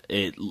playing it.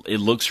 It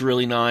looks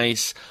really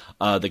nice.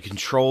 The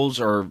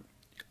controls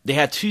they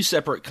have two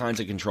separate kinds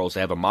of controls. They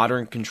have a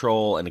modern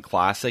control and a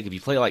classic. If you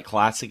play like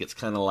classic, it's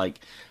kind of like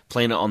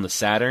playing it on the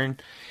Saturn.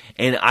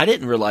 And I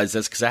didn't realize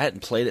this because I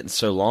hadn't played it in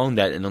so long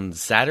that on the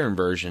Saturn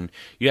version,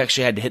 you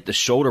actually had to hit the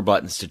shoulder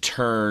buttons to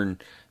turn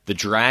the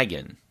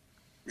dragon.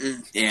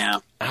 Yeah.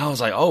 I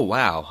was like, oh,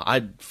 wow,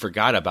 I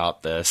forgot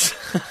about this.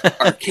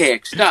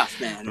 Archaic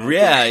stuff, man.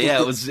 Yeah.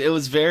 It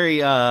was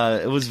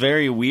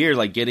very weird,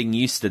 like getting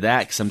used to that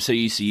because I'm so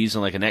used to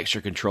using like an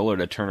extra controller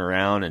to turn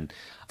around. And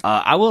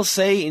I will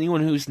say,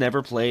 anyone who's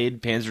never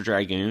played Panzer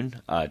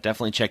Dragoon,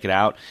 definitely check it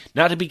out.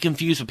 Not to be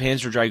confused with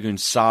Panzer Dragoon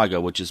Saga,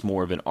 which is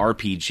more of an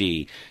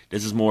RPG.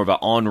 This is more of an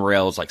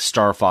on-rails, like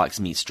Star Fox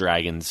meets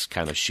Dragons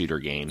kind of shooter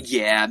game.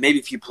 Yeah, maybe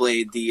if you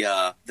played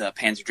the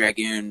Panzer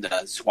Dragoon,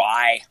 the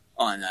Zwei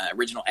on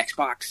original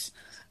Xbox,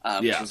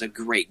 which was a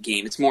great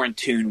game. It's more in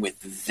tune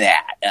with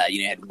that.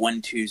 You had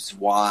 1, 2,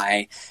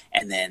 Zwei,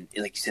 and then,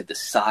 like you said, the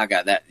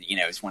Saga. That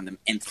is one of the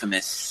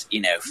infamous,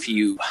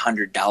 few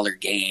 $100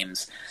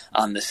 games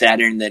on the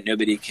Saturn that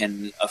nobody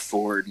can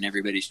afford and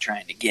everybody's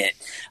trying to get.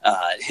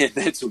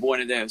 That's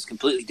one of those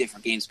completely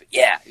different games. But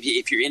yeah,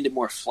 if you're into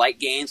more flight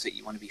games that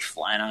you want to be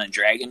flying on a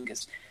dragon,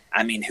 because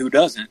who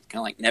doesn't? Kind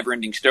of like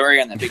Never-Ending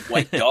Story on that big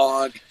white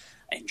dog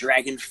in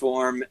dragon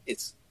form.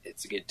 It's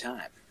a good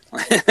time.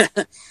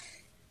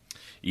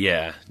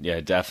 Yeah,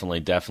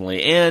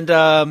 definitely. And,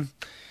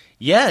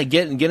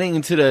 getting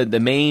into the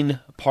main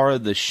part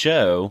of the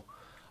show,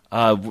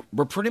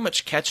 we're pretty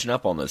much catching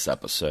up on this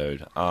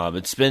episode.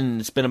 It's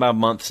been about a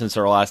month since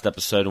our last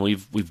episode, and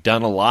we've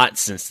done a lot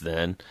since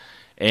then.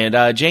 And,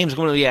 James, I'm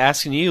going to be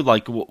asking you,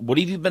 like, what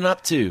have you been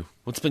up to?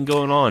 What's been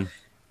going on?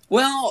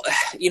 Well,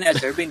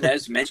 as everybody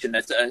knows, mentioned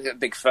that's a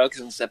big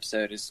focus on this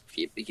episode is,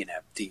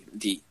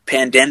 the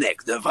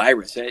pandemic, the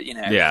virus,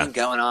 everything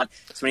going on.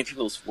 So many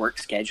people's work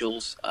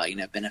schedules,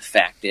 have been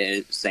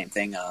affected. Same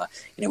thing,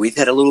 we've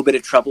had a little bit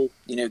of trouble,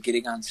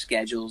 getting on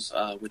schedules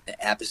with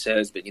the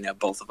episodes, but,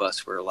 both of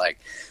us were like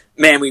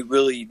man, we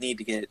really need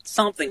to get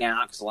something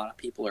out because a lot of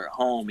people are at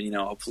home. And,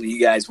 hopefully you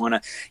guys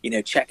want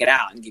to, check it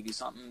out and give you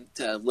something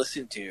to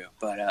listen to.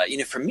 But,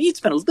 for me, it's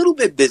been a little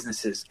bit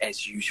business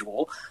as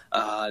usual.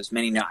 As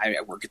many know, I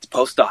work at the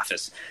post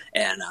office,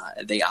 and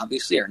they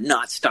obviously are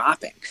not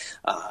stopping.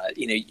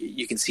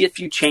 You can see a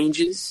few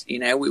changes.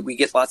 We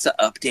get lots of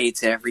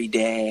updates every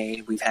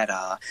day. We've had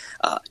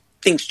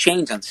things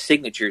change on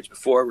signatures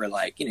before. We're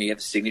like, you have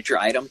a signature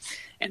item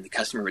and the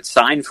customer would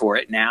sign for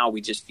it. Now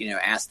we just,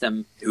 ask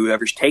them,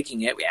 whoever's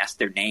taking it, we ask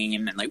their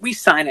name and we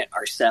sign it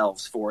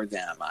ourselves for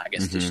them, I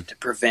guess, just to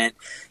prevent,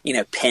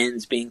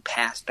 pens being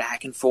passed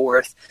back and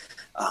forth.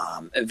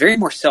 Very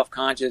more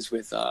self-conscious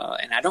with,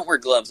 and I don't wear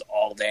gloves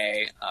all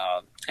day.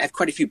 I have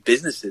quite a few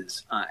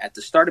businesses at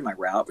the start of my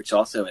route, which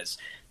also is,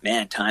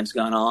 man, time's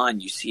gone on.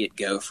 You see it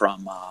go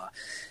from,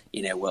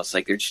 it's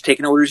like they're just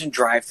taking orders in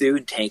drive-through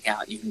and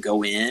takeout. You can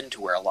go in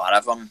to where a lot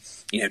of them,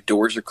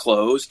 doors are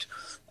closed.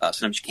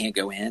 Sometimes you can't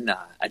go in.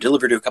 I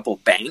deliver to a couple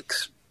of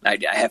banks. I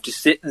have to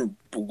sit and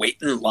wait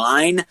in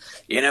line,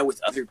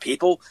 with other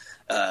people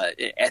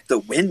at the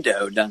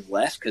window,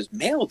 nonetheless, because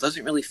mail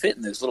doesn't really fit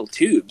in those little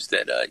tubes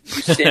that you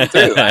sit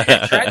through. I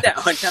tried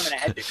that one time and I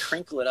had to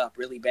crinkle it up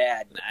really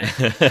bad.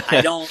 And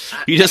I don't.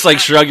 You just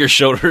shrug your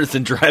shoulders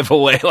and drive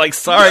away.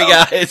 Sorry,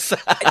 guys.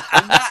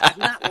 I'm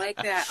not like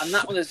that. I'm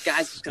not one of those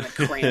guys who's going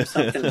to cram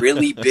something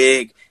really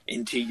big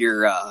into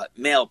your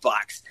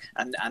mailbox.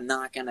 I'm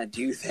not going to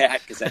do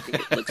that because I think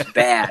it looks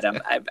bad.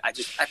 I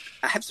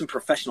have some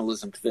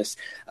professionalism to this,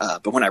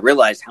 but when I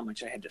realized how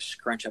much I had to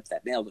scrunch up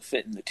that mail to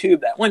fit in the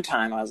tube that one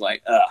time, I was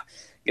like,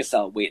 guess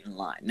I'll wait in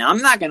line. Now,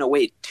 I'm not going to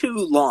wait too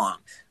long,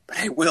 but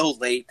I will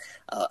wait,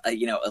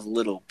 a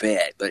little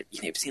bit. But,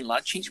 I've seen a lot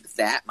of change with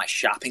that. My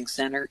shopping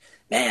center,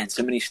 man,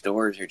 so many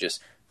stores are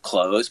just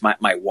closed.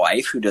 My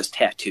wife, who does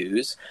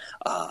tattoos,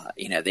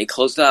 they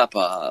closed up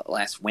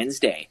last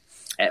Wednesday.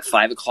 At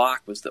 5:00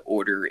 was the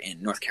order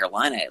in North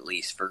Carolina, at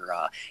least,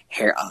 for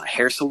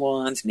hair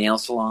salons, nail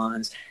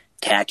salons,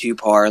 tattoo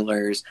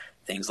parlors,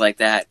 things like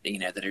that,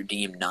 that are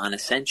deemed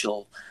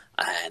non-essential.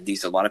 And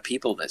these are a lot of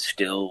people that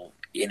still,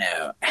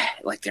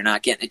 they're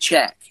not getting a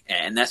check.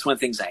 And that's one of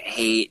the things I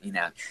hate.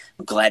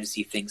 I'm glad to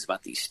see things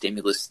about these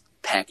stimulus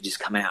packages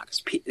come out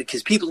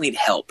because people need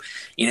help.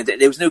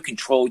 There was no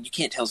control. You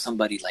can't tell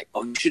somebody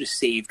you should have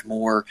saved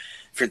more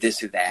for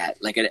this or that.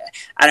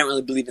 I don't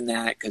really believe in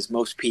that because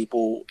most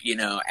people,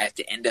 at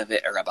the end of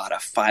it are about a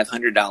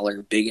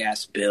 $500 big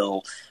ass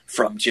bill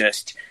from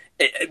just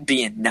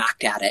being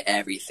knocked out of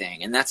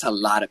everything. And that's a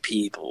lot of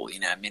people,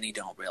 many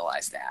don't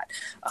realize that.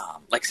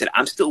 Like I said,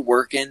 I'm still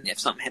working. If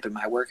something happened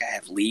at my work, I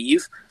have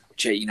leave,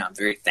 which, I'm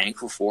very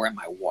thankful for. And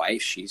my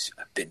wife, she's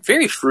been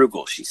very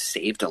frugal. She's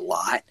saved a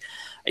lot,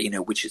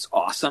 which is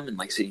awesome. And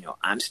like I said,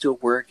 I'm still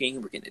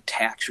working. We're getting a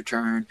tax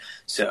return.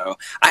 So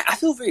I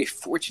feel very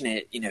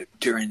fortunate,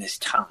 during this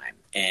time.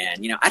 And,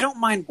 I don't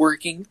mind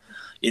working.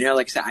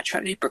 Like I said, I try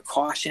to take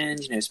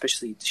precautions,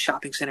 especially the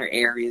shopping center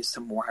areas,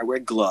 some more. I wear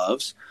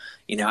gloves.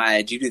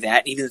 I do that.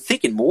 And even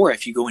thinking more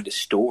if you go into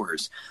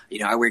stores,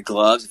 I wear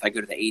gloves if I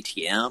go to the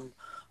ATM.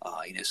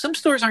 Some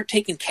stores aren't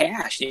taking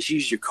cash. You just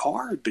use your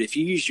card. But if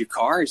you use your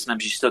card,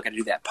 sometimes you still got to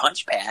do that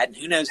punch pad. And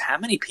who knows how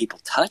many people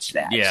touch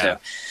that. Yeah. So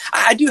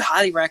I do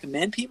highly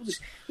recommend people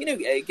just,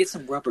 get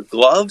some rubber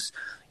gloves.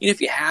 If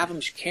you have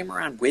them, just carry them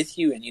around with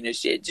you. And,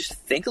 just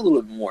think a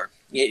little bit more.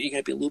 You're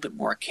going to be a little bit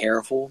more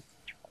careful.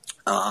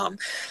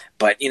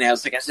 But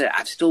it's like I said,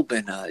 I've still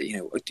been,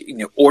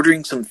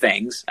 ordering some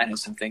things. I know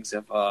some things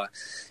have,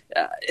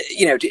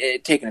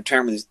 taken a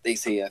turn. They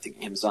say, I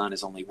think Amazon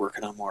is only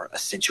working on more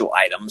essential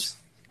items.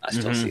 I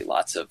still see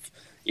lots of,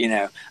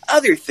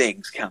 other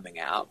things coming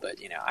out, but,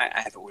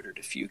 I have ordered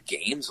a few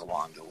games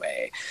along the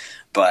way,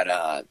 but,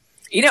 I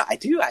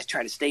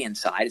try to stay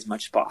inside as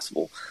much as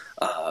possible.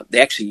 They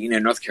actually,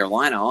 North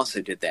Carolina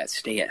also did that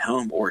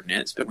stay-at-home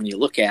ordinance. But when you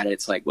look at it,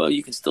 it's like, well,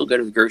 you can still go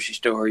to the grocery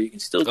store. You can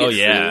still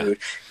get food.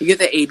 You get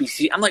the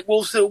ABC. I'm like,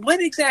 well, so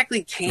what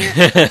exactly can't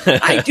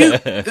I do?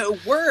 The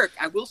work,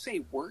 I will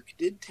say work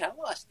did tell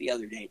us the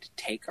other day to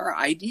take our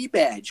ID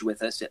badge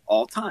with us at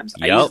all times.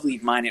 I just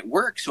leave mine at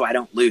work so I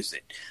don't lose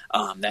it.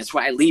 That's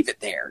why I leave it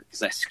there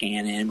because I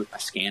scan in with my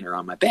scanner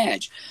on my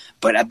badge.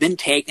 But I've been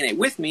taking it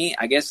with me,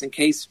 I guess, in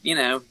case,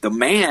 the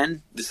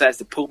man decides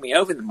to pull me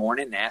over in the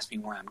morning and ask me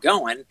where I'm going.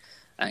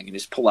 I can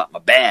just pull out my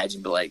badge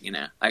and be like,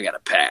 I got to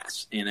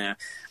pass.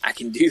 I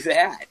can do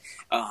that.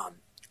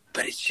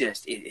 But it's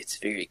just, it's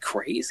very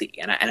crazy.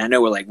 And I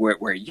know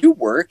where you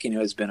work,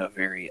 has been a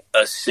very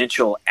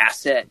essential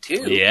asset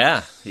too.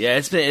 Yeah. Yeah.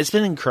 It's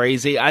been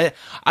crazy. I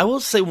will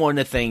say one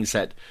of the things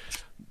that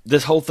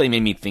this whole thing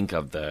made me think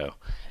of though,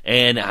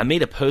 and I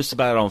made a post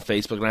about it on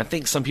Facebook, and I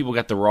think some people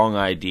got the wrong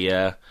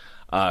idea.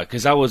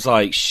 Cause I was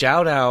like,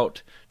 shout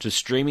out to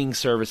streaming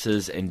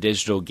services and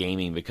digital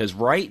gaming, because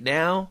right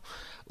now,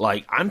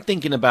 I'm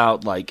thinking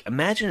about,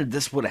 imagine if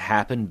this would have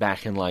happened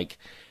back in,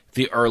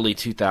 the early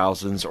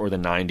 2000s or the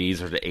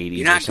 90s or the 80s.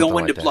 You're not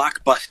going to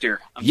Blockbuster.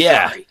 I'm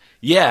sorry.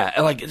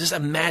 Yeah. Just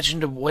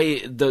imagine the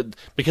way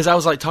because I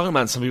was, talking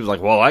about some people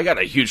well, I got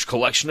a huge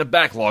collection of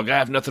backlog. I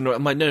have nothing to,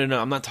 I'm like, no,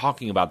 I'm not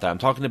talking about that. I'm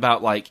talking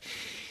about,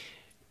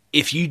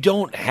 if you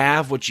don't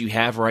have what you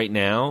have right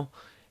now,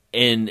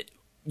 and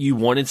you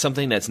wanted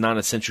something that's not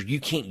essential, you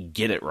can't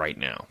get it right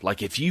now.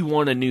 Like if you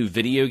want a new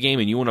video game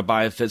and you want to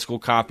buy a physical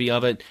copy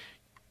of it,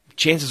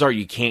 chances are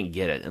you can't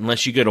get it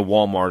unless you go to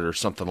Walmart or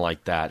something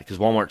like that, because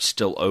Walmart's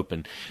still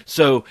open.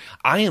 So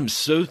I am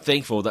so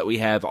thankful that we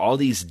have all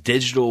these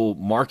digital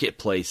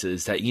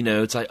marketplaces that,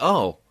 it's like,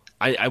 oh,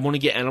 I want to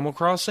get Animal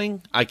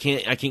Crossing. I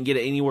can't get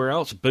it anywhere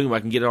else. Boom, I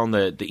can get it on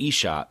the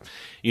eShop,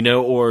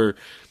 or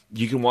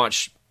you can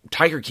watch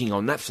Tiger King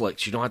on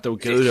Netflix. You don't have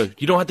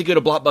to go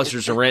to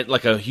Blockbusters and rent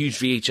like a huge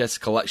VHS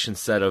collection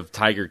set of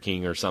Tiger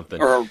King or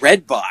something, or a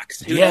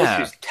Redbox. Who knows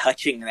who's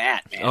touching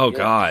that, man? Oh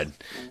God.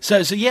 So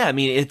yeah. I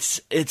mean,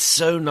 it's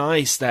so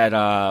nice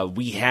that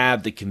we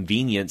have the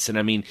convenience, and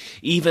I mean,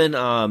 even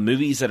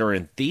movies that are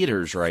in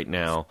theaters right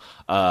now.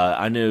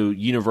 I know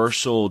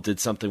Universal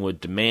did something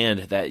with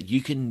Demand that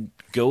you can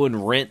go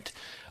and rent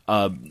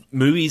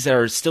movies that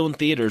are still in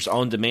theaters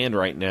on demand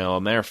right now.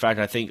 A matter of fact,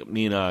 I think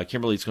me and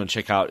Kimberly's going to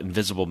check out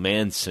Invisible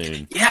Man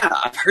soon. Yeah,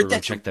 I've heard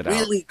that's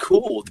really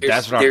cool.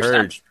 That's what I've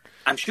heard.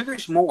 I'm sure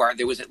there's more.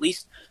 There was at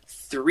least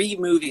 3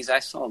 movies I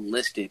saw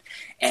listed,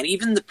 and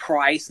even the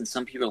price. And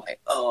some people are like,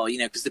 "Oh,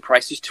 because the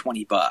price is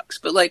 $20."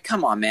 But like,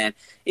 come on, man!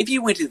 If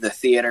you went to the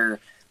theater,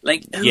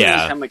 like, who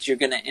knows how much you're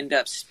going to end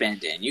up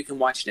spending? You can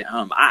watch it at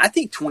home. I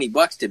think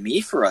 $20 to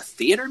me for a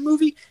theater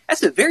movie,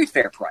 that's a very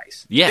fair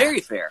price. Yeah,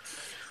 very fair.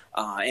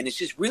 And it's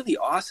just really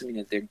awesome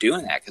that they're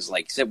doing that because,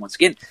 like I said, once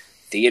again,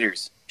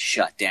 theaters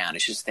shut down.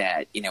 It's just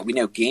that, we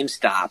know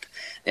GameStop,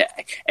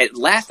 at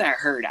last I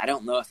heard, I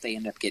don't know if they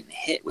end up getting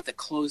hit with a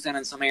close down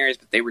in some areas,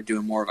 but they were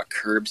doing more of a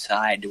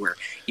curbside to where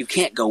you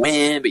can't go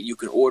in, but you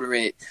can order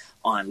it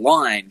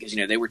online because,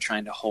 they were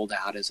trying to hold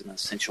out as an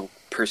essential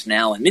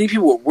personnel. And many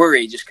people were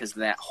worried just because of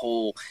that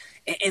whole...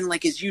 And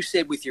like as you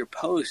said with your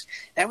post,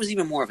 that was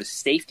even more of a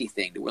safety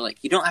thing. To where like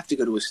you don't have to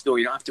go to a store,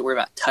 you don't have to worry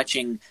about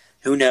touching.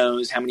 Who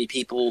knows how many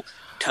people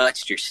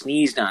touched or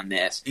sneezed on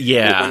this?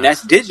 Yeah, when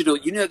that's digital,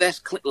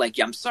 that's like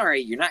I'm sorry,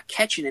 you're not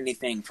catching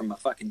anything from a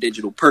fucking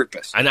digital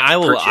purpose. And I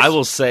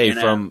will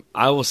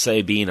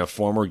say being a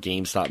former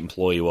GameStop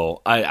employee.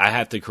 Well, I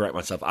have to correct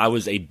myself. I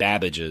was a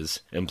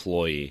Babbage's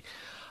employee.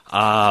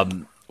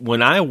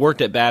 When I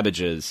worked at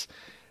Babbage's,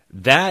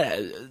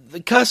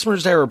 the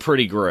customers there were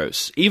pretty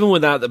gross. Even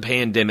without the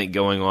pandemic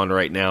going on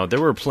right now,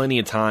 there were plenty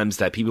of times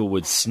that people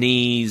would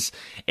sneeze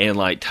and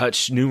like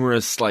touch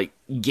numerous like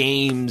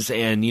games,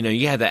 and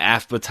you had to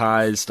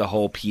advertise the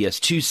whole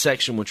PS2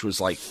 section, which was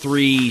like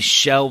 3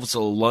 shelves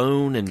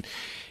alone, and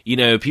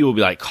people would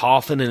be like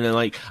coughing, and then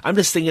like I'm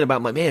just thinking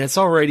about my man, it's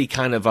already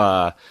kind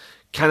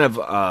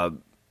of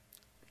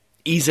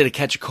easy to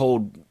catch a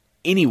cold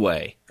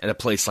anyway at a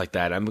place like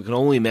that. I can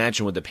only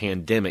imagine with the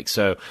pandemic.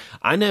 So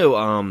I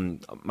know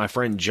my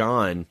friend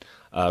John,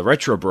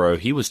 Retro Bro,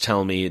 he was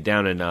telling me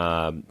down in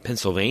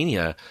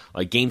Pennsylvania,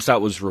 like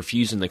GameStop was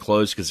refusing to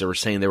close because they were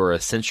saying they were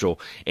essential,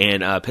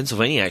 and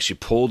Pennsylvania actually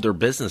pulled their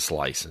business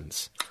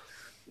license.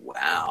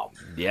 Wow.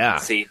 Yeah.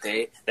 See,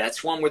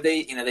 that's one where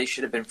they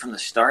should have been from the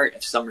start.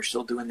 If some are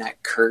still doing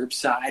that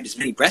curbside, as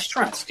many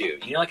restaurants do.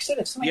 Like I said,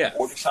 if somebody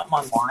orders something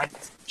online,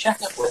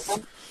 check up with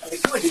them. You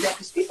want to do that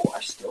because people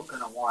are still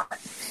going to want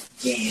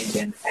games.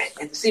 And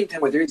at the same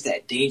time, where there is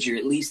that danger,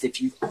 at least if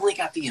you've only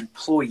got the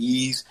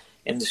employees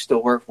in the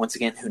store, once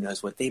again, who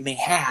knows what they may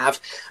have.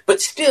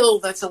 But still,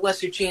 that's a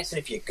lesser chance. And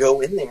if you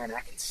go in there, and I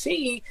can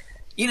see,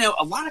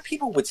 a lot of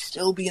people would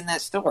still be in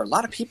that store. A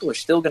lot of people are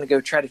still going to go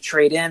try to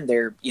trade in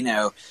their,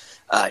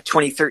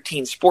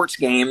 2013 sports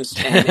games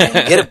and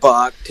get a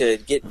buck to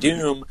get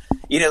Doom.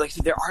 Like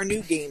there are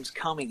new games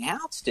coming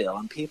out still,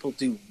 and people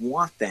do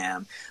want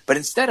them. But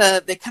instead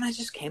of, they kind of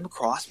just came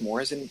across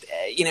more as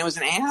as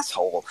an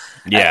asshole.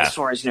 Yeah. As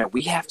far as,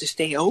 we have to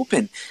stay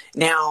open.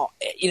 Now,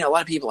 a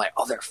lot of people are like,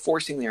 oh, they're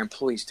forcing their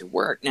employees to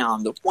work. Now,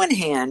 on the one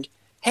hand,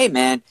 hey,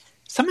 man,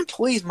 some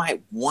employees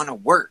might want to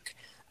work.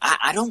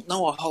 I don't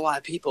know a whole lot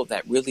of people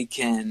that really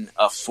can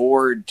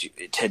afford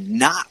to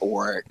not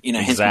work.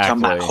 Hence we're talking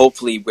about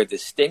hopefully where the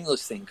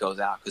stimulus thing goes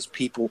out, because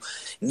people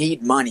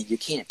need money. You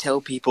can't tell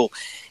people,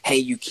 hey,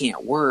 you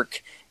can't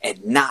work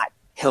and not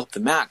help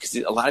them out, because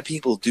a lot of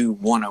people do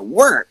want to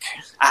work.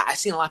 I've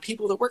seen a lot of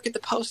people that work at the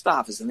post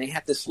office, and they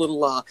have this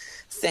little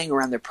thing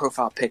around their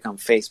profile pic on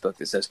Facebook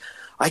that says,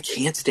 I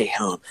can't stay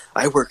home.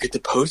 I work at the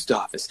post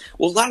office.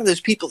 Well, a lot of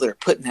those people that are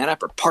putting that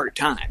up are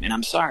part-time. And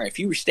I'm sorry, if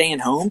you were staying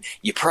home,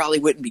 you probably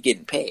wouldn't be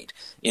getting paid.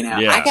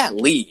 I got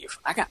leave.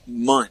 I got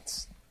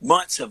months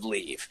of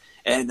leave.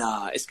 And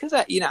it's because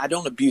I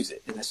don't abuse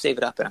it, and I save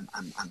it up, and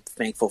I'm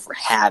thankful for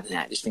having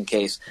that just in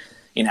case.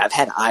 I've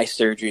had eye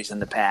surgeries in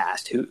the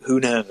past. Who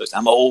knows?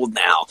 I'm old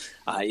now.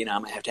 I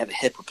might have to have a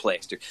hip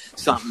replaced or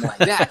something like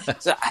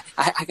that. So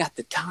I got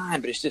the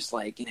time, but it's just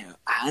like,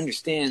 I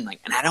understand,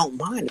 and I don't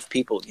mind if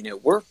people,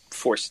 were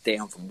forced to stay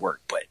home from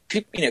work, but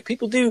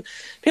people do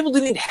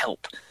need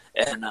help.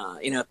 And,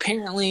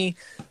 apparently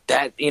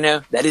that,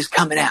 that is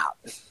coming out.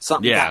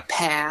 Something got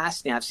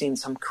passed. I've seen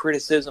some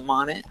criticism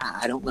on it.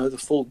 I don't know the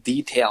full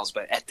details,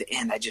 but at the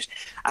end, I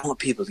don't want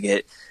people to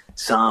get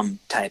some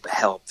type of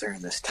help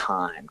during this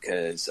time,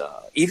 because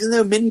even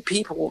though many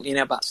people,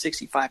 about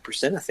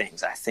 65% of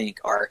things I think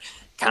are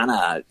kind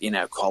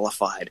of,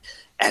 qualified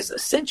as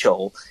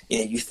essential,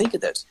 you think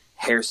of those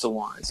hair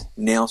salons,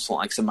 nail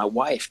salons, like so my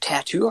wife,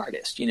 tattoo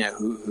artists,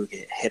 who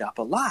get hit up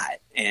a lot,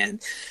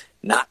 and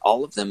not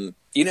all of them,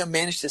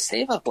 managed to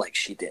save up like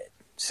she did.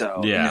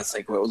 So it's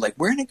like,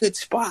 we're in a good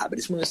spot, but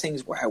it's one of those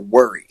things where I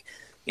worry.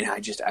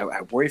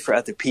 I worry for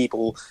other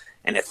people,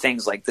 and if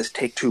things like this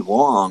take too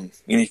long,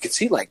 you can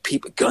see like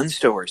people, gun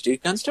stores,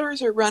 dude. Gun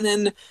stores are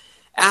running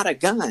out of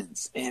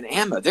guns and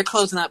ammo. They're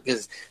closing up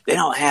because they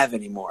don't have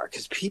any more.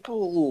 Because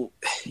people,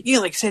 like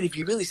I said, if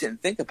you really sit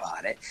and think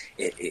about it,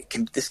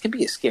 this can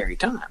be a scary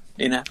time.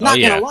 Not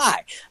gonna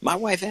lie. My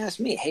wife asked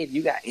me, "Hey, do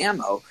you got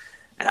ammo?"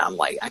 And I'm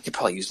like, I could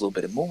probably use a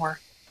little bit more.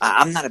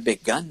 I'm not a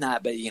big gun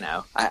nut, but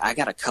I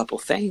got a couple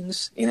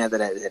things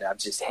that I've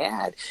just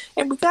had,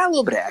 and we got a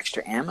little bit of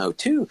extra ammo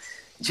too,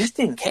 just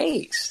in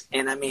case.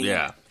 And I mean,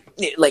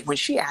 like when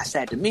she asked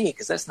that to me,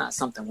 because that's not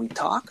something we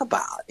talk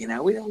about.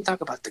 We don't talk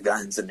about the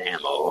guns and ammo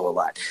a whole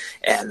lot.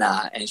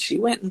 And she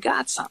went and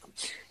got some,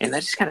 and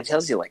that just kind of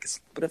tells you like it's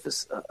a bit of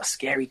a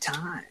scary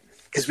time.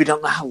 Because we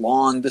don't know how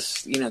long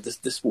this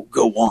will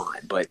go on,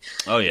 but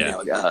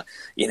a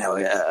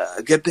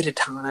good bit of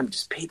time,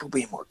 just people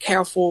being more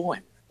careful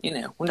and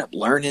end up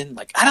learning.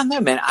 Like, I don't know,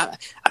 man. I'd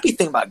be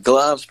thinking about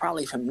gloves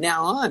probably from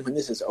now on when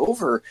this is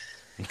over.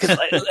 Because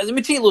let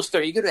me tell you a little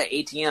story. You go to an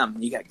ATM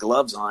and you got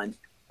gloves on,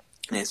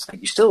 and it's like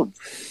you're still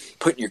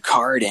putting your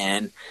card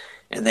in,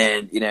 and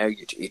then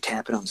you're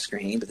tapping on the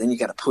screen, but then you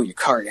got to pull your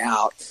card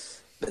out.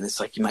 Then it's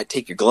like you might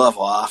take your glove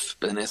off,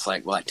 but then it's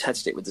like, well, I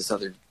touched it with this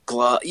other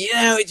glove.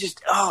 It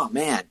just, oh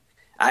man.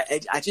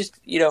 I just,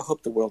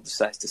 hope the world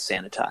decides to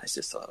sanitize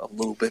this a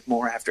little bit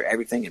more after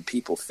everything, and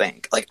people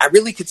think. Like, I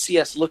really could see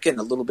us looking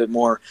a little bit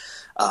more,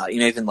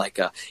 even like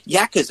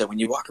Yakuza, when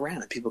you walk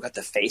around and people got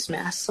the face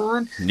masks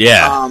on.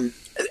 Yeah.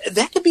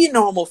 That could be a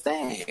normal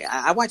thing.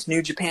 I watch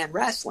New Japan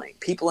Wrestling.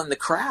 People in the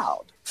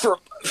crowd,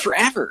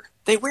 forever,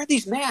 they wear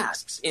these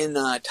masks in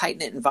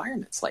tight-knit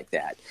environments like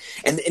that.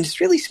 And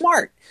it's really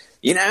smart.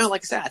 Like I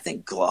said, I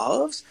think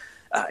gloves,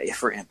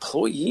 for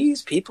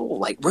employees, people,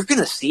 like, we're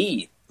going to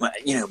see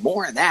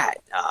more of that,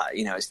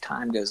 as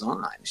time goes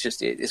on. It's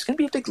just, it's going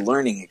to be a big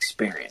learning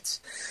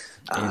experience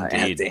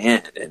at the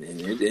end, and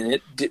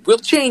it will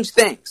change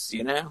things,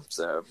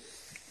 so.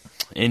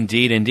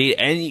 Indeed. And,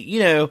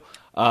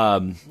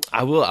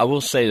 I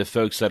will say the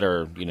folks that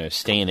are,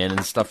 staying in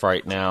and stuff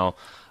right now,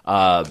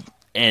 and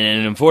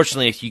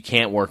unfortunately, if you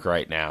can't work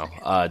right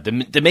now,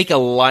 to make a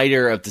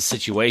lighter of the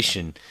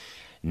situation,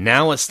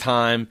 now it's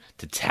time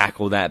to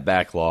tackle that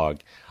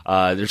backlog.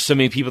 There's so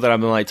many people that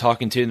I've been like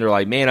talking to, and they're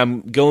like, man,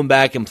 I'm going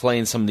back and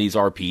playing some of these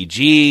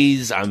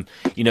RPGs.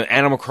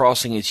 Animal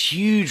Crossing is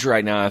huge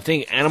right now. I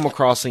think Animal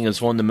Crossing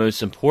is one of the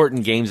most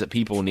important games that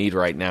people need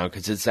right now,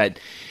 because it's that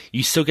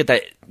you still get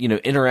that,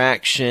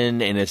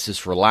 interaction, and it's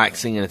just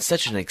relaxing, and it's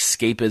such an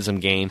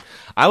escapism game.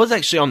 I was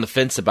actually on the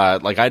fence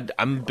about it. Like,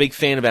 I'm a big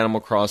fan of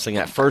Animal Crossing.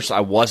 At first, I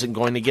wasn't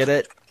going to get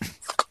it,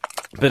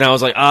 but I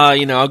was like,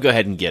 I'll go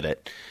ahead and get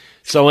it.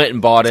 So I went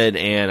and bought it,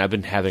 and I've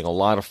been having a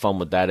lot of fun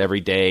with that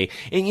every day.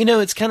 And,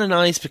 it's kind of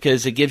nice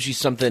because it gives you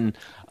something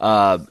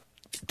to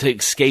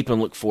escape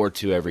and look forward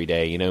to every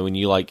day. When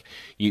you,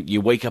 you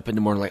wake up in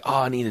the morning like,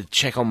 I need to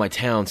check on my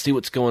town, see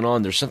what's going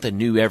on. There's something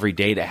new every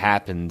day that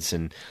happens.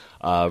 And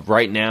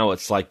right now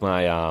it's like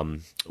my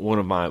one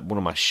of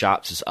my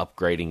shops is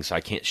upgrading, so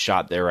I can't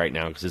shop there right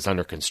now because it's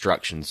under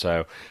construction. So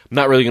I'm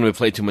not really going to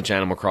play too much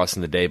Animal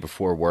Crossing the day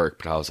before work.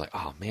 But I was like,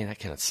 oh man, that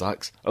kind of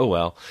sucks. Oh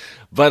well.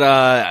 But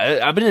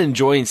I've been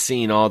enjoying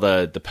seeing all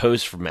the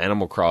posts from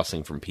Animal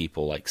Crossing from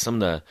people, like some of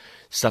the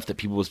stuff that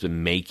people has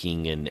been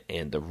making,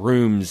 and the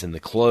rooms and the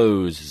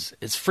clothes.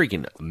 It's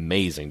freaking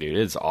amazing, dude.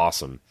 It's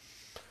awesome.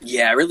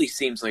 Yeah, it really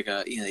seems like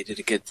they did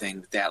a good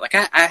thing with that. Like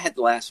I had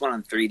the last one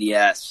on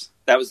 3DS.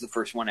 That was the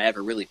first one I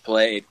ever really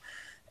played.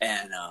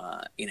 And,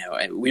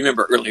 and we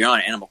remember earlier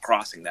on Animal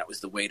Crossing, that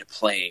was the way to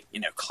play,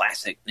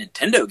 classic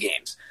Nintendo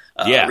games.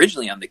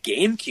 Originally on the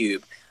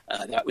GameCube,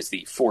 that was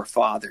the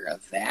forefather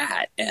of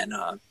that. And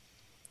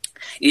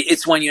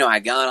it's one, I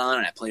got on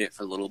and I played it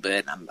for a little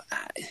bit. And I'm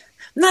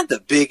not the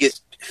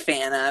biggest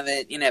fan of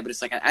it, but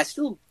it's like I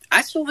still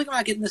think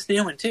about getting this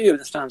new one too. And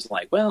this time's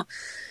like, well,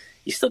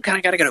 you still kind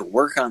of got to go to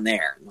work on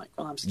there. I'm like,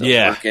 well, I'm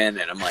still working.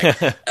 And I'm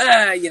like,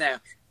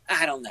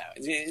 I don't know.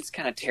 It's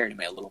kind of tearing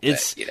me a little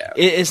bit.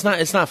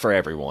 It's not for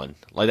everyone.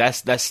 Like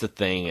that's the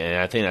thing, and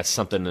I think that's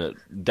something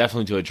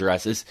definitely to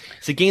address. It's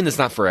a game that's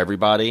not for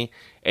everybody,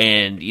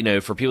 and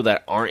for people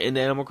that aren't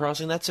into Animal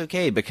Crossing, that's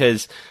okay,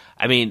 because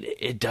I mean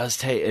it does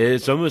take.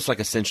 It's almost like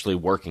essentially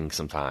working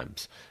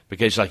sometimes,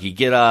 because like you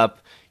get up,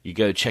 you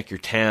go check your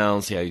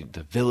town, see how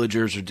the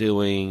villagers are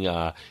doing,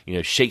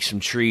 shake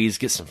some trees,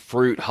 get some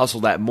fruit,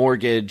 hustle that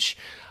mortgage.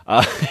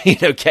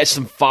 Catch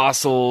some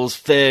fossils,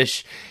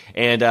 fish,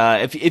 And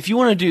if you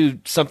want to do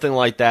something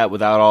like that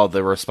without all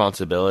the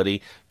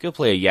responsibility, go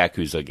play a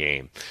Yakuza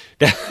game.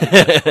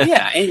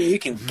 Yeah, and you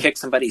can kick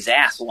somebody's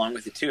ass along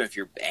with it too if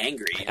you're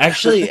angry.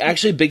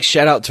 Actually, big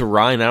shout out to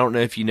Ryan. I don't know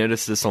if you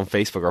noticed this on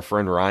Facebook. Our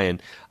friend Ryan,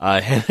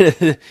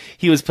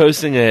 he was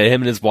posting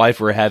him and his wife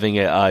were having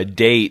a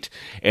date,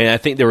 and I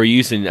think they were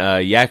using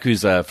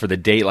Yakuza for the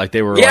date. Like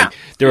they were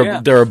they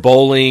were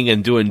bowling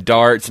and doing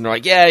darts, and they're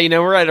like, yeah,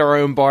 we're at our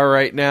own bar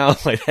right now.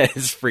 Like that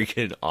is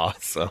freaking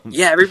awesome.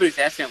 Yeah, everybody's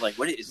asking, like,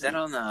 what is that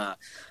on the,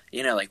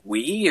 like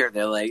Wii? Or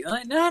they're like,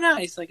 no.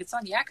 He's like, it's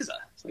on Yakuza.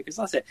 It's like, it's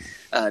not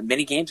that.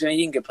 Mini games, you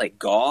can go play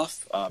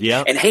golf.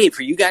 Yeah. And hey,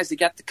 for you guys that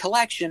got the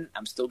collection,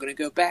 I'm still going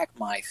to go back.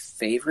 My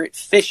favorite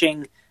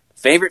fishing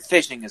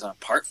is on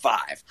part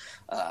 5.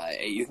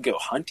 You can go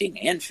hunting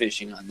and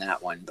fishing on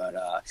that one.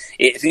 But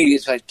if you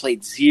guys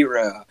played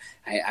Zero,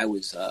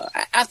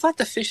 I thought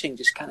the fishing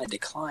just kind of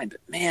declined.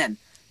 But man,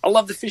 I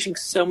love the fishing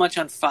so much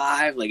on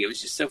 5. Like, it was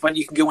just so fun.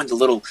 You can go into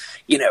little,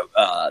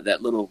 that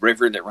little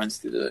river that runs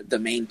through the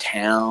main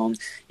town.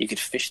 You could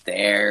fish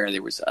there.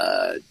 There was,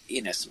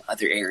 some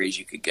other areas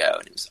you could go.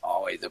 And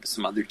there was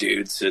some other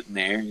dudes sitting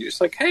there. And you're just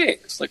like, hey,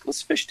 it's like,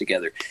 let's fish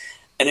together.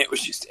 And it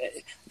was just,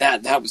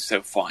 that was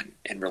so fun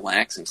and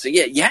relaxing. So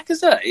yeah,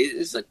 Yakuza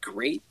is a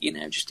great,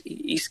 just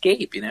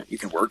escape. You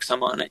can work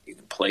some on it. You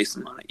can play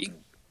some on it. You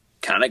can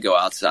kind of go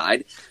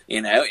outside,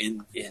 in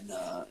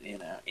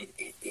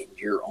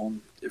your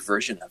own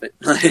version of it.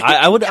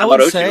 I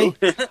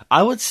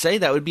would say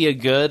that would be a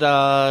good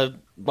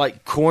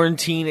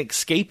quarantine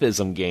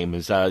escapism game.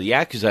 Is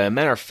Yakuza? As a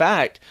matter of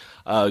fact,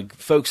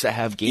 folks that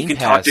have Game Pass, you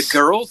can talk to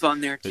girls on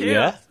there too.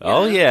 Yeah.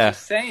 Yeah.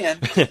 Just saying.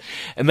 As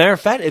a matter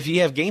of fact, if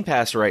you have Game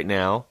Pass right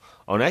now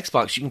on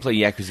Xbox, you can play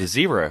Yakuza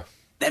 0.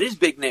 That is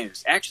big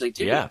news, actually,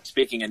 too. Yeah.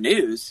 Speaking of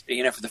news,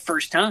 for the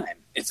first time,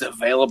 it's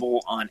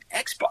available on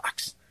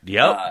Xbox.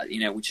 Yep.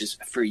 Which is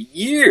for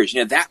years.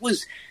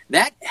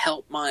 That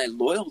helped my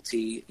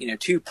loyalty,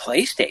 to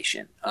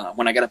PlayStation.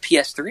 When I got a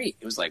PS3,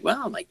 it was like,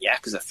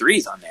 Yakuza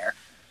 3's on there.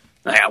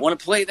 I want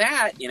to play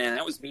that.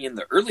 That was me in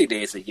the early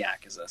days of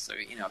Yakuza. So,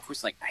 of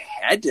course, I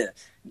had to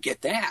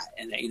get that,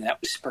 and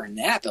that was spurring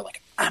that. But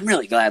I'm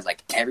really glad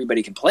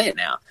everybody can play it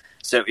now.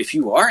 So if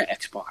you are an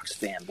Xbox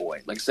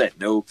fanboy, like I said,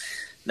 no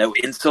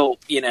insult,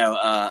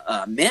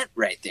 meant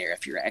right there.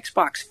 If you're an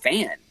Xbox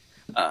fan.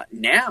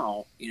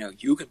 Now,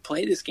 you can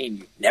play this game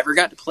you never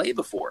got to play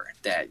before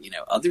that,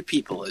 other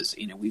people, as,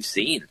 we've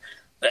seen,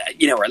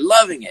 are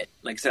loving it.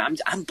 Like I said,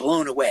 I'm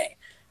blown away.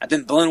 I've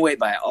been blown away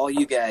by all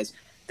you guys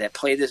that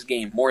play this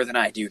game more than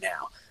I do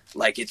now.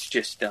 It's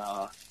just,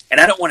 and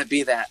I don't want to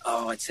be that,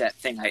 it's that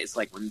thing. It's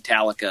like when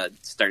Metallica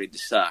started to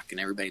suck and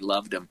everybody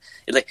loved them.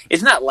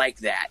 It's not like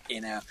that,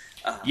 Yeah,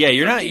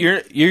 you're not,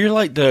 you're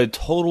like the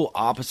total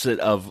opposite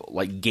of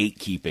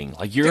gatekeeping.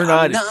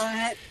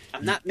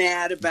 I'm not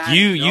mad about it.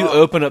 You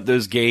open up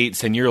those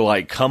gates and you're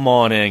like, come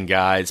on in,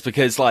 guys.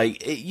 Because,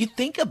 you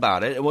think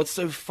about it, and what's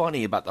so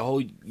funny about the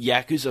whole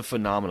Yakuza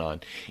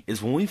phenomenon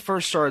is when we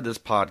first started this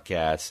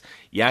podcast,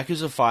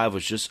 Yakuza 5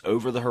 was just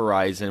over the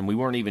horizon. We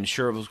weren't even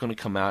sure if it was going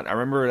to come out. I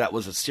remember that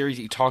was a series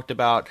you talked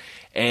about,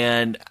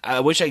 and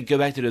I wish I could go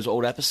back to those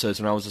old episodes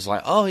when I was just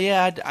like, oh,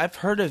 yeah, I've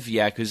heard of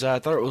Yakuza. I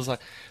thought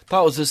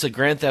it was just a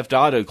Grand Theft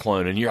Auto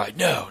clone. And you're like,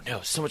 no,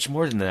 so much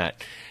more than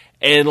that.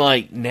 And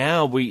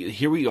now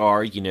here we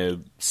are,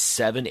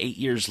 7-8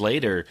 years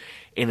later,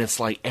 and it's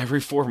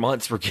every 4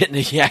 months we're getting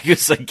a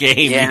Yakuza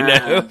game,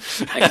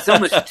 it's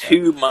almost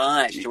too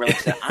much.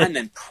 I'm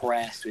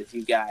impressed with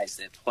you guys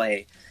that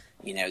play,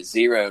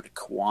 0 to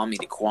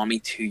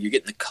Kiwami 2. You're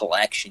getting the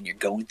collection. You're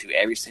going through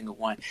every single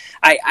one.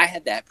 I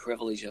had that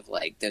privilege of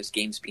those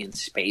games being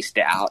spaced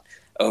out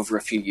over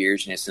a few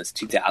years, since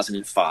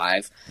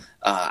 2005.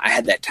 I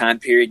had that time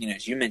period,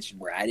 as you mentioned,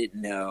 where I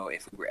didn't know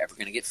if we were ever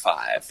going to get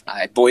 5.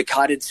 I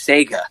boycotted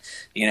Sega,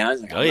 I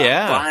was like, I'm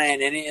not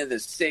buying any of the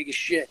Sega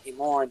shit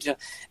anymore.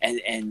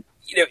 And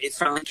it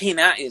finally came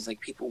out. It was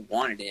people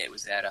wanted it. It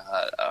was that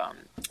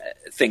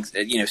things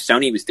that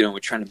Sony was doing. We're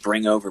trying to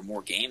bring over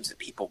more games that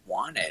people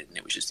wanted, and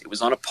it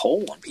was on a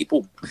poll, and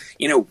people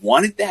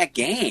wanted that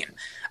game,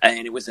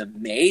 and it was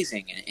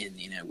amazing.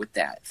 And with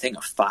that thing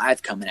of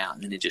 5 coming out,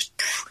 and then it just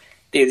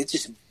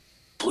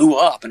blew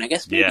up. And I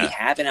guess maybe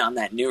having it on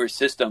that newer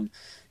system,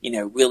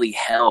 really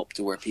helped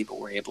to where people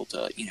were able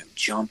to,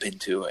 jump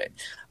into it.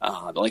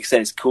 But like I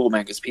said, it's cool,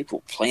 man, because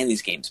people playing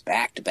these games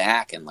back to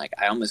back, and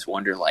I almost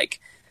wonder,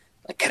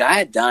 could I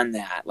have done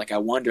that? I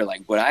wonder,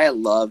 would I have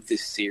loved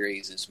this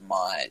series as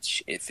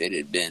much if it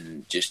had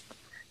been just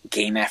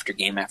game after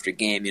game after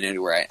game,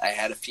 where I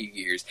had a few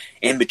years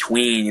in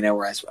between,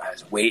 where I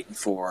was waiting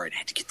for it,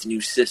 had to get the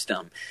new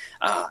system.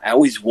 I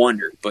always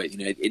wondered, but,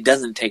 it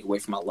doesn't take away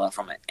from my love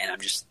from it. And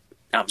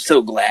I'm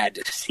so glad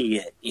to see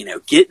it,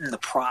 getting the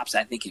props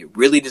I think it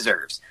really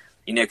deserves,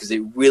 because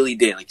it really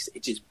did.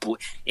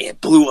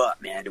 It blew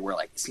up, man, to where,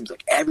 it seems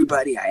like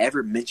everybody I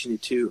ever mentioned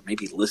it to, or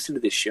maybe listened to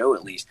this show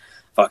at least,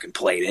 fucking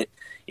played it.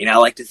 I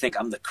like to think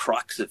I'm the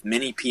crux of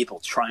many people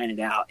trying it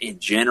out in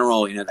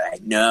general, that I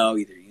know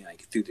either,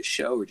 through the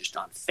show or just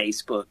on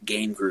Facebook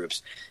game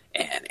groups.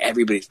 and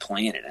everybody's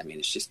playing it. I mean,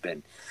 it's just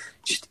been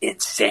just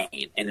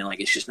insane, and then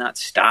like it's just not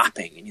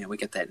stopping. And we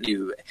got that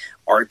new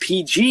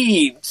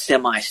RPG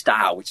semi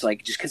style, which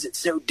like just because it's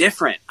so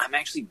different, I'm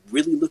actually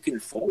really looking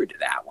forward to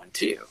that one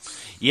too.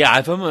 Yeah,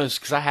 I've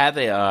almost because I have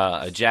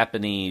a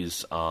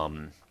Japanese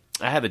I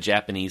have a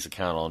Japanese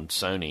account on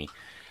Sony,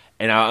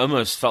 and I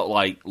almost felt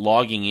like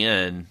logging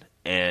in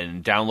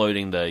and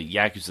downloading the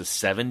Yakuza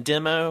 7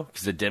 demo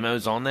because the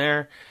demo's on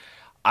there.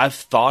 I've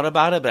thought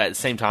about it, but at the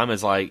same time,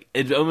 it's like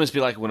it'd almost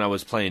be like when I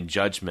was playing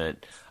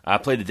Judgment. I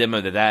played the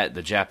demo to that,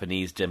 the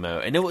Japanese demo,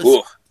 and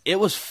it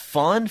was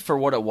fun for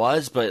what it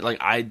was, but like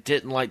I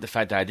didn't like the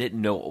fact that I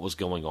didn't know what was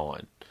going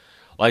on.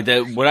 Like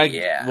what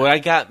I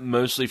got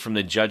mostly from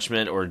the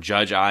Judgment or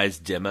Judge Eyes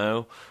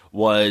demo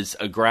was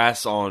a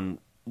grasp on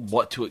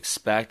what to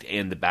expect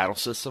and the battle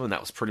system, and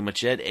that was pretty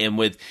much it. And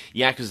with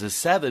Yakuza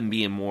 7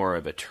 being more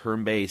of a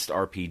turn-based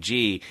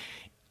RPG,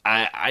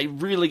 I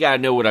really got to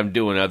know what I'm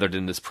doing other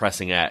than just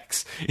pressing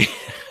X.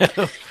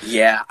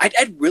 Yeah,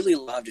 I'd really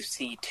love to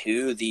see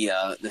too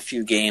the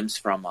few games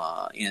from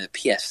the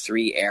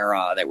PS3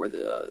 era that were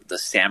the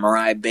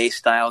samurai based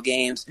style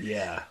games.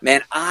 Yeah,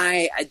 man,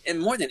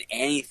 and more than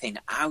anything,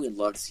 I would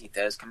love to see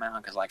those come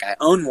out because like I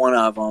own one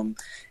of them,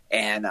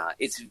 and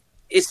it's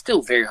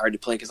still very hard to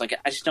play because like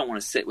I just don't want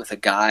to sit with a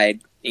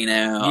guide, on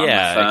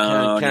my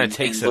phone. It kind of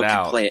takes it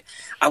out. Play it.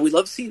 I would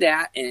love to see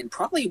that, and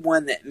probably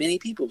one that many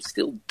people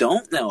still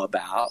don't know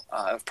about.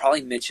 I've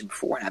probably mentioned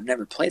before, and I've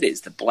never played it.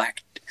 Is the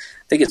Black? I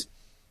think is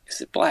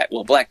it Black?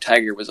 Well, Black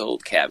Tiger was an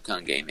old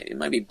Capcom game. It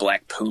might be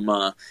Black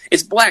Puma.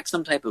 It's Black,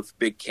 some type of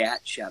big cat.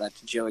 Shout out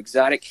to Joe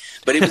Exotic,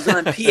 but it was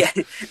on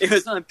it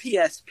was on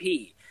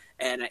PSP.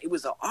 And it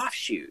was an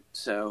offshoot,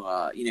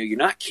 so you're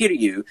not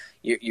Kiryu.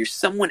 You're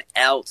someone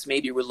else,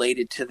 maybe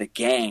related to the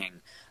gang.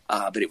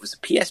 But it was a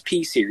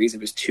PSP series. It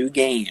was 2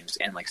 games,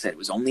 and like I said, it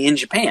was only in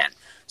Japan.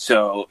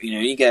 So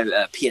you got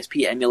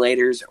PSP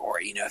emulators, or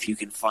if you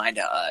can find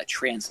a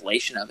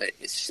translation of it,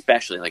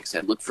 especially like I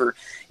said, look for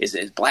is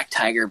Black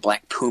Tiger,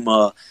 Black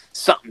Puma,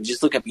 something.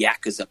 Just look up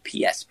Yakuza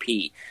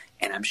PSP.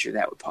 And I'm sure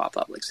that would pop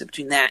up. Like, so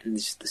between that and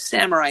just the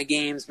samurai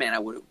games, man, I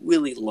would have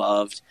really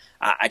loved.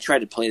 I tried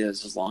to play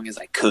those as long as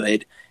I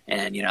could.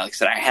 And, like I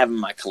said, I have them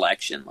in my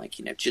collection, like,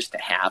 just to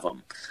have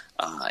them.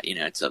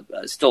 It's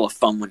still a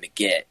fun one to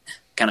get,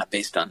 kind of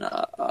based on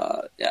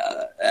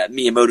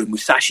Miyamoto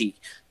Musashi,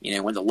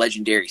 one of the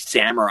legendary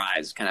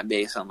samurais, kind of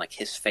based on, like,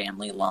 his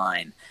family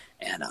line.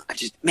 And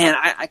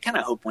I kind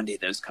of hope one day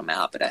those come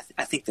out, but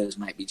I think those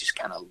might be just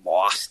kind of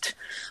lost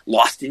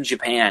in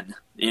Japan.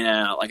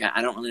 Like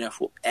I don't really know if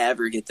we'll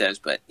ever get those,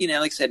 but like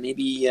I said,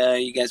 maybe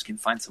you guys can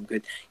find some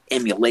good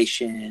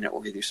emulation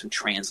or there's some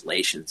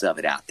translations of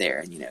it out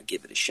there, and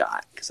give it a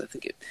shot because I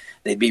think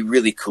they'd be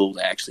really cool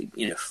to actually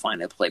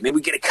find a play. Maybe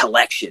we get a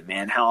collection,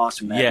 man. How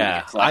awesome! That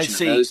yeah, a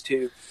collection of those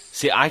two.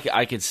 See,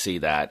 I could see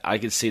that. I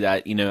could see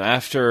that.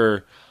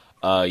 After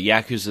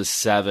Yakuza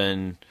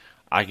 7.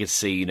 I could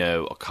see,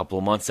 a couple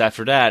of months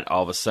after that,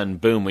 all of a sudden,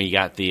 boom, we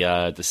got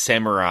the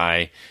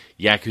Samurai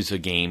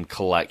Yakuza game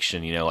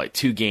collection, like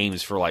 2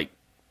 games for like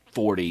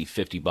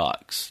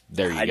 $40-$50.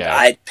 There you go.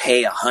 I'd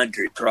pay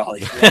 $100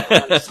 probably for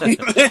that, honestly.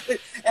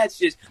 That's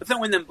just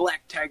throwing them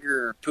Black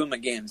Tiger or Puma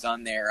games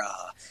on there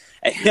on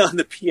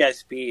the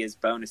PSP as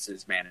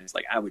bonuses, man. And it's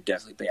like I would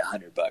definitely pay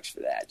 $100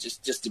 for that,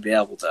 just to be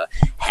able to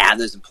have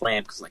those and play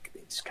them because like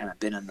they just kind of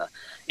been in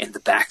the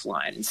back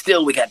line. And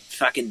still, we got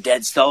fucking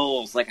Dead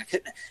Souls. Like I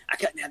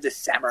couldn't have this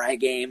samurai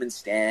game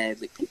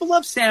instead. Like people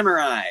love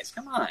samurais.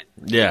 Come on.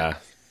 Yeah.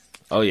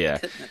 Oh yeah.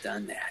 Couldn't have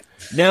done that.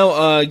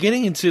 Now,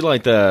 getting into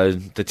like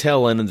the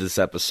tail end of this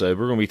episode,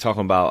 we're going to be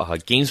talking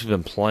about games we've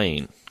been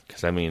playing.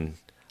 Because I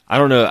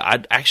don't know.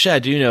 I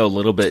do know a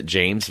little bit,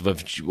 James,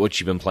 of what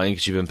you've been playing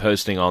because you've been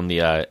posting on the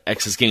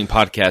XS Gaming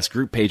Podcast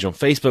group page on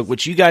Facebook,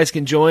 which you guys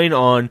can join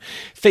on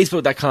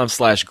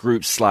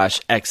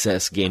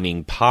facebook.com/group/XS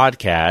Gaming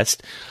Podcast.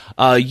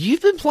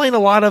 You've been playing a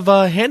lot of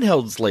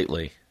handhelds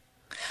lately.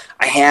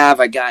 I have.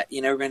 I got,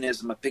 everyone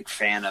knows I'm a big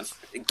fan of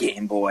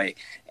Game Boy,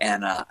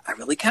 and I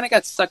really kind of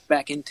got sucked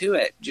back into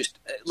it, just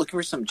looking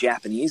for some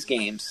Japanese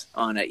games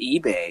on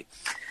eBay.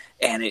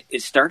 And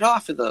it started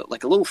off with a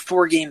little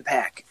 4-game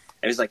pack.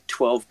 It was like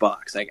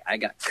 $12. I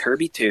got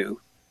Kirby 2.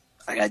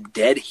 I got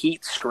Dead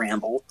Heat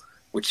Scramble,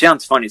 which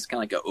sounds funny. It's kind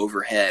of like an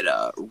overhead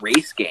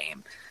race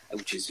game,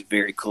 which is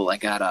very cool. I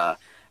got a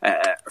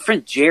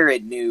friend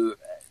Jared knew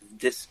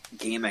this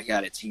game I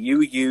got. It's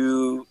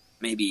Yu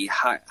maybe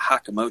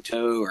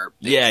Hakamoto or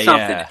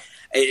something.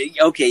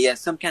 Yeah.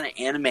 Some kind of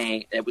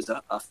anime that was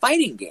a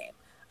fighting game.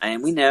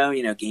 And we know,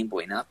 Game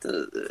Boy, not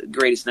the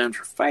greatest known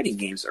for fighting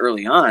games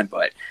early on,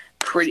 but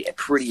pretty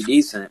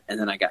decent. And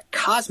then I got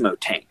Cosmo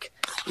Tank,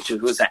 which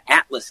was an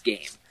Atlas game.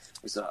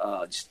 It was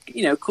a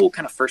cool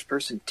kind of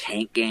first-person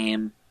tank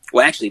game.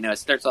 Well, actually, no, it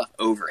starts off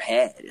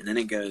overhead, and then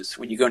it goes,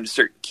 when you go into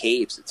certain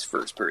caves, it's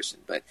first-person.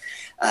 But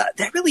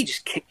that really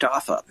just kicked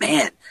off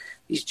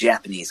these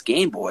Japanese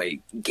Game Boy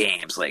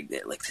games, like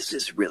this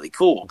is really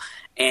cool.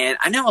 And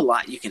I know a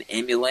lot you can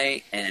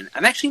emulate, and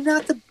I'm actually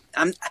not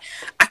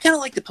I kind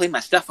of like to play my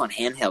stuff on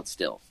handheld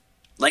still.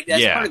 Like,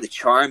 that's part of the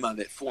charm of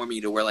it for me,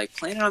 to where, like,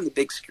 playing it on the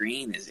big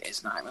screen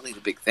is not really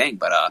the big thing.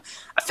 But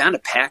I found a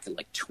pack of,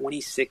 like,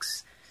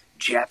 26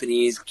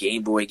 Japanese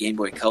Game Boy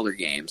Color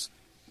games.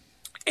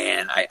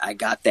 And I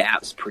got that.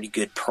 It was a pretty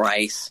good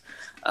price.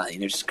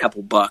 Just a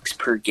couple bucks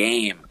per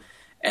game.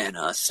 And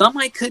some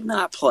I could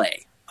not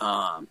play.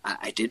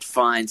 I did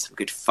find some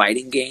good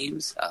fighting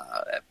games,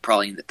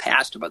 probably in the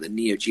past, about the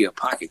Neo Geo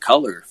Pocket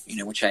Color,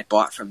 which I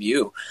bought from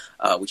you,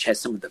 which has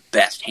some of the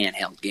best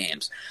handheld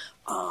games.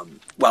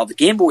 While the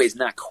Game Boy is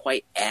not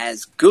quite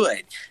as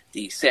good,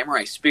 the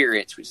Samurai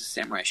Spirits, which is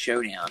Samurai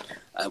Showdown,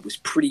 was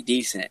pretty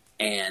decent,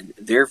 and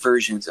their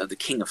versions of the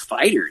King of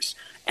Fighters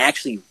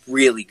actually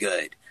really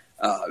good.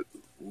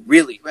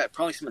 Really,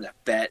 probably some of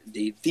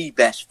the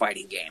best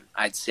fighting game,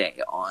 I'd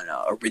say, on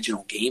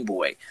original Game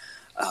Boy.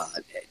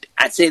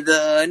 I'd say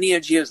the Neo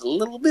Geo is a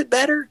little bit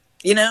better,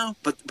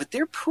 but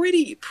they're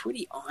pretty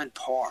on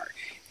par.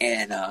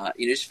 And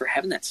just for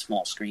having that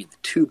small screen, the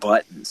 2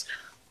 buttons.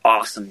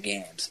 Awesome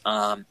games.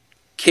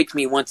 Kicked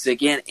me once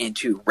again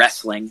into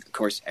wrestling. Of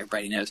course,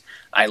 everybody knows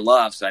I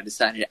love, so I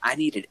decided I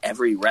needed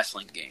every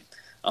wrestling game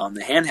on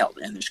the handheld,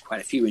 and there's quite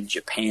a few in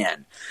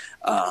Japan,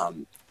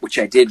 which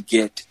I did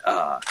get.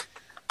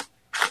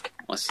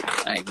 Let's see,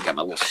 I even got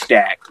my little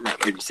stack. I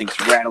might hear these things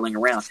rattling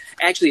around.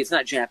 Actually, it's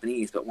not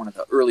Japanese, but one of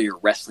the earlier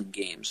wrestling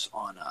games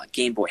on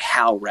Game Boy,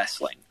 HAL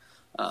Wrestling,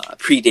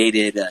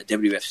 predated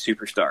WWF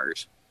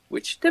Superstars.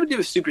 Which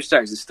WWF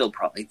Superstars is still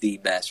probably the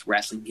best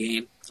wrestling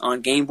game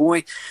on Game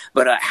Boy.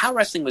 But HAL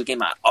Wrestling was a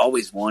game I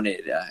always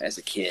wanted as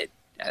a kid.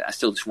 I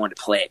still just wanted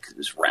to play it because it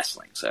was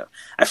wrestling. So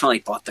I finally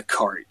bought the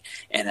cart.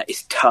 And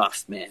it's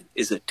tough, man.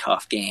 It's a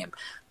tough game.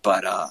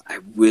 But I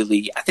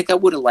think I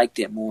would have liked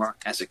it more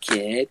as a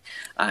kid.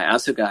 I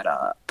also got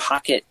a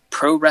Pocket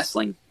Pro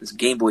Wrestling, this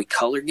Game Boy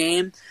Color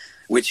game,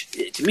 which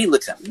to me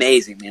looks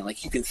amazing, man.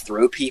 Like, you can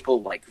throw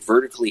people like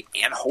vertically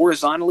and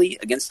horizontally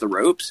against the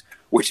ropes,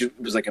 which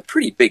was like a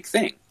pretty big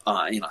thing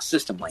in a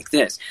system like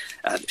this.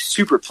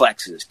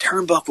 Superplexes,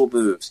 turnbuckle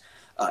moves.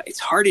 It's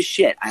hard as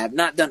shit. I have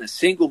not done a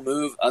single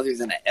move other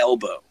than an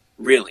elbow.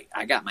 Really,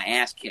 I got my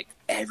ass kicked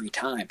every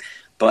time,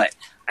 but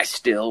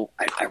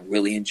I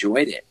really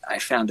enjoyed it. I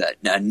found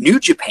a New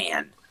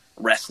Japan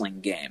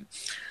wrestling game,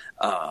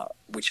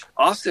 which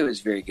also is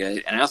very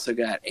good. And I also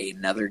got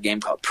another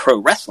game called Pro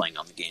Wrestling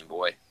on the Game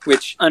Boy,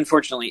 which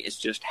unfortunately is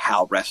just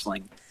HAL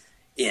Wrestling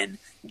in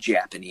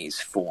Japanese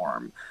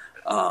form.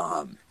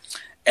 And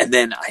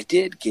then I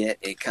did get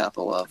a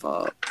couple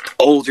of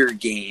older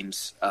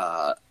games.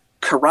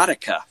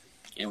 Karateka.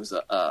 It was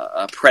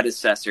a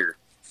predecessor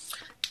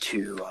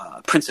to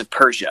Prince of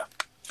Persia,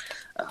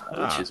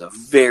 which is a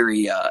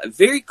very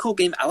cool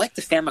game. I like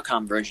the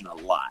Famicom version a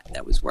lot.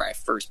 That was where I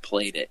first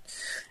played it.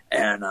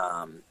 And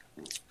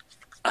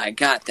I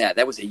got that.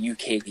 That was a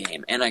UK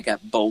game. And I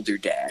got Boulder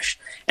Dash.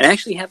 And I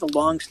actually have a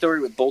long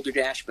story with Boulder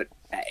Dash, but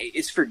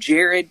it's for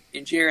Jared.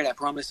 And Jared, I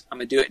promise I'm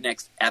going to do it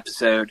next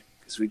episode,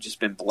 because we've just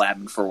been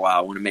blabbing for a while.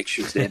 I want to make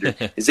sure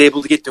Xander is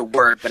able to get to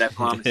work, but I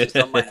promise it's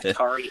on my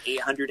Atari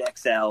 800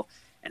 XL,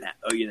 and I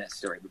owe you that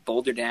story. But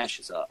Boulder Dash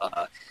is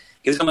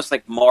it was almost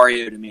like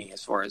Mario to me,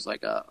 as far as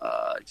like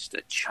just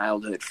a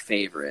childhood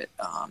favorite.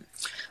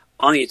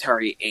 On the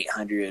Atari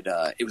 800,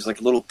 it was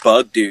like a little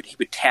bug dude. He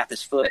would tap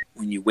his foot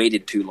when you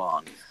waited too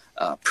long.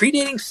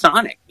 Predating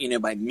Sonic,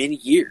 by many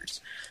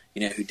years,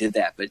 who did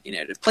that. But,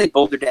 to play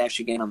Boulder Dash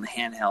again on the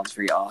handheld is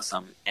very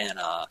awesome. And,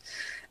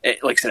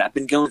 like I said, I've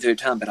been going through a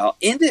ton, but I'll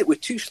end it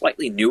with 2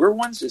 slightly newer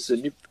ones. It's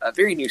a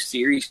very new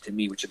series to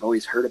me, which I've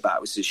always heard about.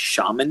 It was this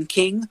Shaman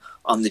King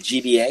on the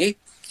GBA.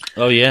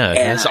 Oh, yeah.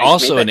 That's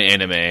also an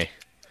anime.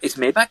 It's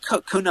made by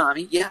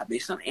Konami,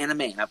 based on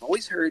anime. And I've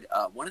always heard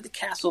one of the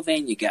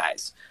Castlevania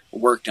guys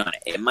worked on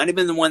it. It might have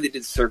been the one that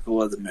did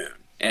Circle of the Moon.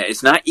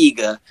 It's not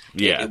Iga.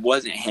 Yeah. It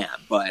wasn't him.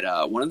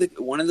 But one of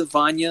the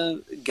Vanya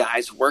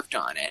guys worked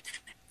on it.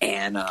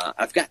 And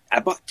I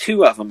bought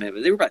 2 of them.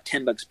 They were about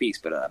 $10 a piece.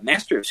 But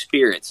Master of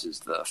Spirits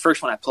is the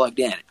first one I plugged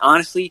in.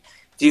 Honestly,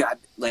 dude,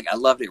 I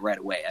loved it right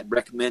away. I'd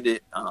recommend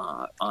it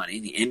on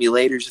any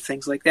emulators or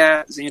things like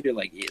that.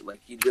 Xander,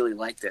 you'd really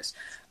like this.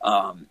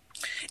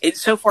 It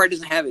so far it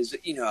doesn't have as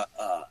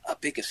a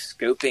big a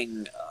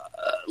scoping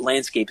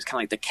landscape. It's kind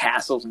of like the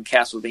castles in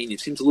Castlevania. It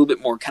seems a little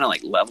bit more kind of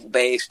like level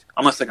based,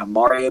 almost like a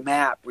Mario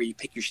map where you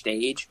pick your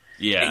stage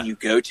and you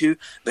go to.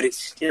 But it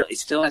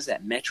still has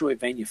that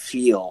Metroidvania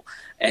feel,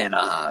 and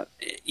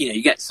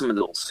you got some of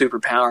the little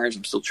superpowers.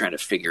 I'm still trying to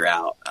figure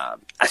out.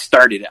 I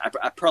started it.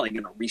 I'm probably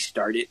going to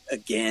restart it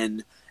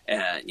again.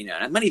 And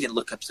I might even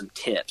look up some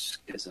tips,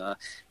 because kind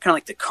of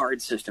like the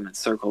card system in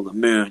Circle of the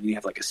Moon, you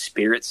have like a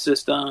spirit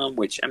system,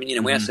 which,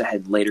 we also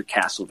had later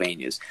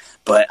Castlevanias.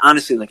 But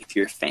honestly, like, if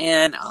you're a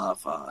fan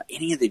of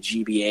any of the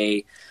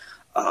GBA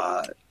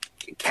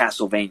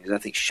Castlevanias, I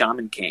think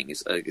Shaman King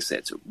is, like I said,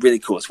 it's really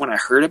cool. It's one I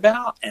heard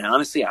about, and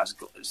honestly, as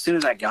soon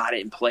as I got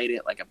it and played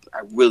it,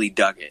 I really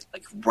dug it,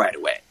 like, right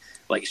away.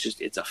 Like,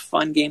 it's a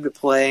fun game to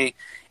play.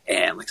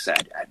 And like I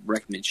said, I'd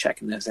recommend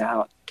checking those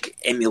out.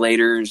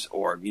 Emulators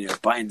or,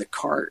 buying the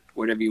cart,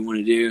 whatever you want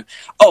to do.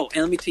 Oh,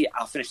 and let me tell you,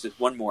 I'll finish this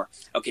one more.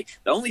 Okay,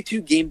 the only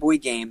 2 Game Boy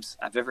games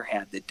I've ever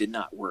had that did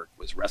not work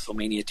was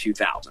WrestleMania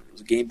 2000. It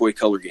was a Game Boy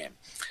Color game.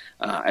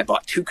 I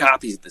bought 2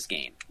 copies of this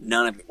game.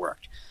 None of it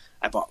worked.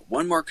 I bought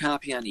one more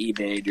copy on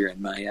eBay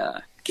during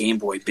my Game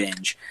Boy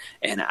binge,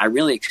 and I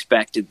really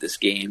expected this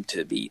game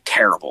to be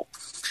terrible.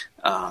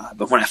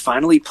 But when I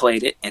finally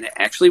played it, and it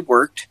actually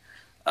worked,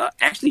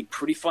 actually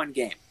pretty fun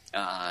game.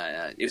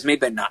 It was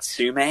made by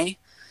Natsume. They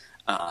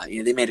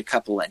made a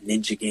couple of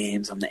ninja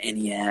games on the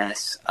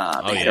NES.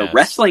 They had a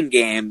wrestling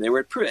game. They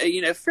were,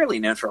 fairly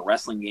known for a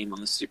wrestling game on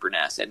the Super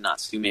NES at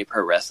Natsume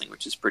Pro Wrestling,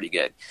 which is pretty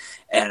good.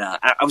 And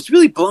I was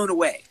really blown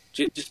away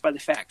just by the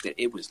fact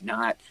that it was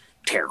not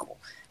terrible.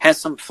 Has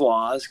some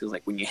flaws because,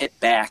 like, when you hit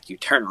back, you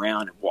turn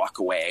around and walk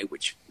away,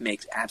 which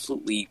makes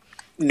absolutely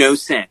no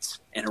sense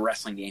in a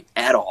wrestling game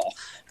at all.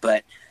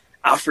 But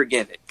I'll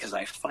forgive it because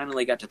I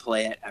finally got to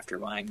play it after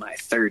buying my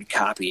 3rd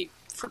copy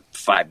for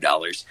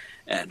 $5,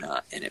 and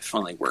it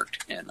finally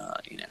worked. And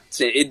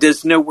so it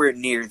does nowhere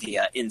near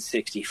the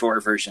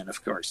N64 version,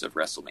 of course, of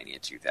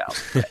WrestleMania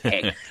 2000. But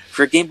hey,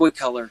 for Game Boy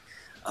Color,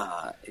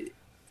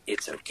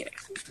 it's okay.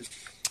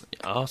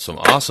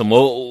 Awesome.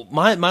 Well,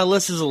 my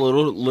list is a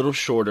little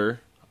shorter.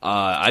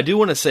 I do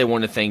want to say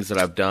one of the things that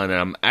I've done, and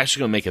I'm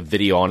actually going to make a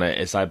video on it,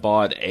 is I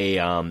bought a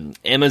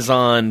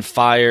Amazon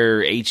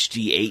Fire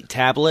HD 8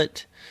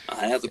 tablet.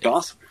 That looked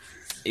awesome.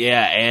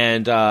 Yeah,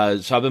 and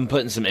so I've been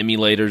putting some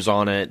emulators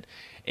on it,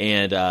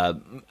 and I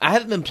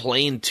haven't been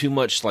playing too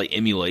much like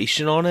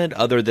emulation on it,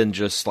 other than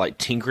just like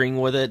tinkering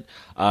with it.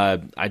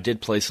 I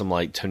did play some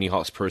like Tony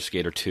Hawk's Pro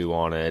Skater 2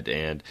 on it,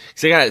 and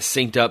because I got it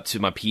synced up to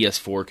my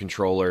PS4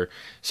 controller,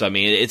 so I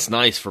mean it's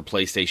nice for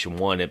PlayStation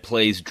 1. It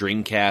plays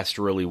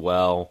Dreamcast really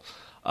well.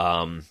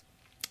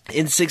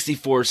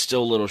 N64 is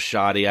still a little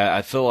shoddy.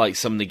 I feel like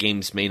some of the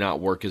games may not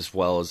work as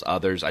well as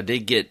others. I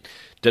did get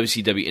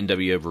WCW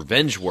NWO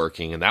Revenge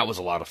working, and that was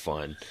a lot of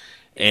fun.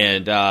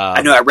 And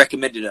I know I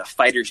recommended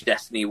Fighter's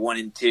Destiny 1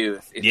 and 2.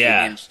 If they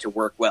managed to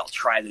work well,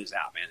 try those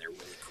out, man. They're really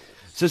cool.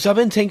 So I've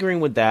been tinkering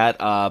with that,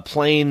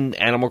 playing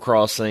Animal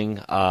Crossing.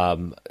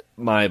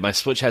 My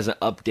Switch hasn't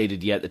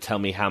updated yet to tell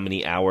me how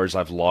many hours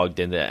I've logged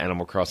into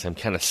Animal Crossing. I'm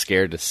kind of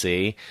scared to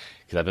see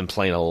because I've been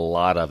playing a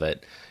lot of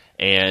it.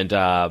 And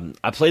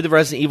I played the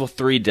Resident Evil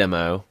 3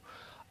 demo.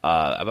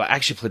 I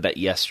actually played that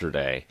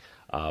yesterday.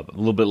 A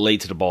little bit late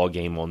to the ball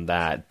game on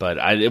that, but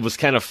it was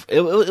kind of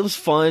it was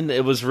fun.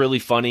 It was really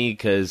funny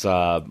because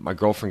my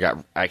girlfriend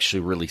got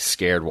actually really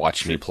scared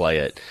watching me play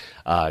it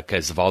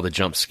because of all the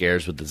jump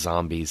scares with the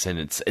zombies, and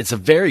it's a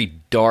very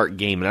dark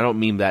game, and I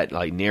don't mean that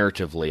like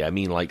narratively. I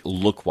mean like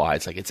look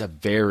wise, like it's a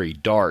very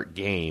dark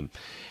game,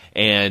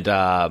 and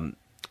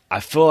I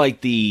feel like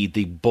the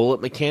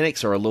bullet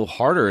mechanics are a little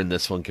harder in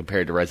this one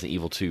compared to Resident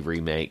Evil 2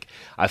 Remake.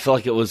 I feel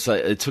like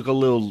it took a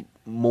little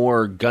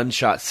more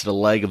gunshots to the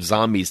leg of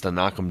zombies to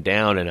knock them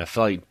down, and I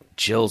feel like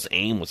Jill's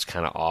aim was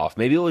kind of off.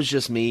 Maybe it was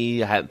just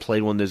me. I hadn't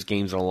played one of those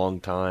games in a long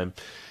time.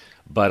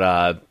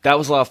 But that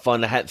was a lot of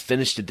fun. I hadn't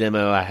finished the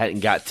demo. I hadn't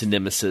got to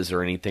Nemesis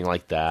or anything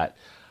like that.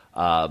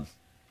 And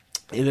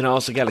then I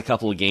also got a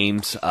couple of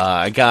games.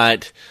 I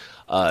got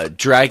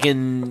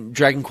Dragon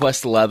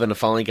Quest XI. I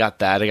finally got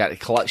that. I got a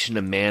collection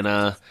of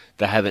Mana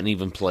that I haven't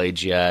even played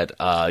yet.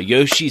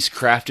 Yoshi's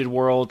Crafted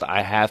World,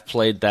 I have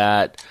played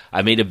that.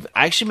 I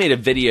actually made a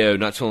video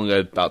not too long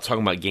ago about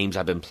talking about games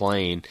I've been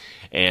playing,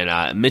 and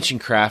I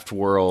mentioned Craft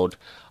World.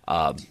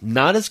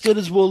 Not as good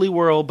as Woolly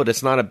World, but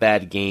it's not a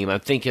bad game. I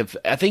think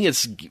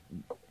it's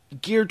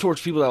geared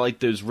towards people that like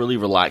those really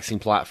relaxing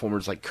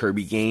platformers like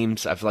Kirby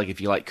games. I feel like if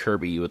you like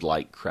Kirby, you would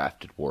like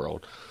Crafted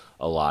World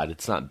a lot.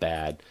 It's not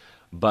bad.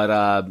 But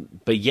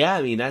yeah,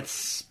 I mean,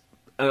 that's...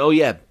 Oh,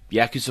 yeah,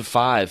 Yakuza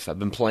 5. I've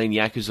been playing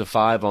Yakuza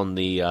 5 on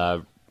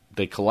the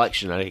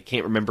collection. I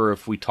can't remember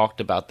if we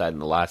talked about that in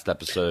the last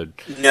episode.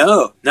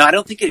 No, I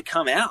don't think it had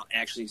come out,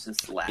 actually,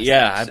 since the last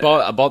episode.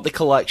 I bought the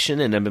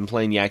collection, and I've been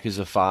playing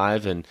Yakuza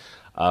 5, and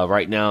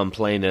right now I'm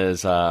playing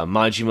as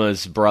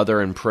Majima's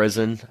brother in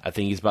prison. I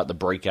think he's about to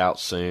break out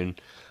soon.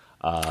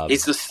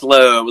 It's a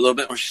little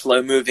bit more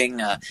slow moving.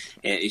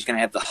 He's going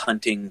to have the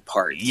hunting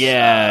part.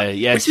 Yeah.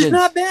 Which is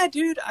not bad,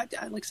 dude. I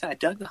like I said, I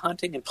dug the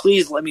hunting, and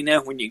please let me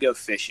know when you go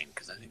fishing,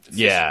 because I think the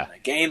fishing in the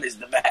game is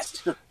the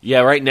best. Yeah,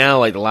 right now,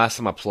 like the last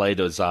time I played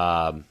was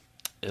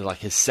like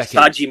his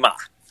second Sajima.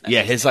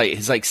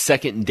 His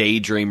second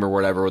daydream or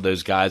whatever, where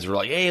those guys were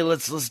like, "Hey,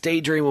 let's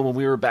daydream when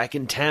we were back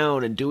in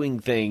town and doing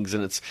things,"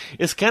 and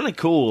it's kind of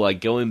cool, like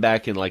going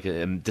back in like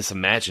this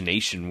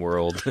imagination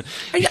world.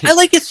 I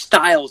like his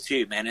style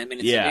too, man. I mean,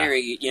 it's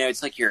very,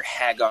 it's like your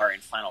Hagar in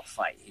Final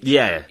Fight. He's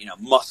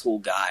muscle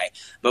guy,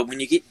 but when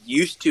you get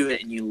used to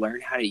it and you learn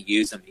how to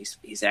use him, he's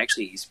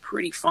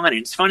pretty fun. And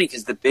it's funny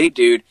because the big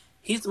dude,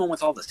 he's the one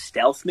with all the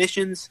stealth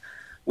missions,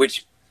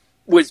 which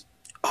was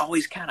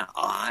always kind of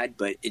odd,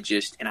 but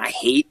and I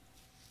hate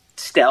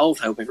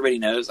stealth. I hope everybody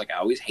knows, like, I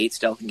always hate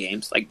stealth in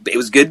games. Like, it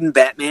was good in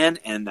Batman,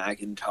 and I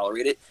can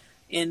tolerate it.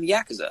 in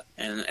Yakuza,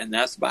 and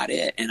that's about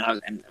it.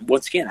 And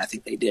once again, I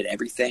think they did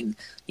everything,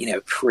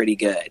 pretty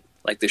good.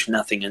 Like, there's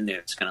nothing in there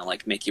that's gonna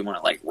like make you want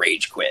to like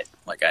rage quit.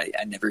 Like,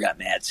 I never got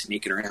mad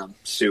sneaking around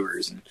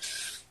sewers and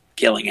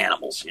killing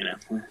animals.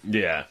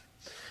 Yeah,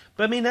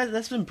 but I mean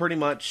that's been pretty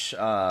much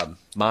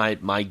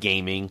my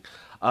gaming.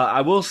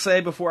 I will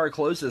say before I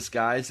close this,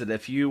 guys, that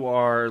if you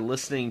are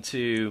listening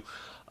to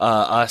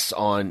us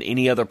on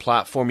any other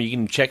platform, you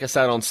can check us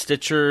out on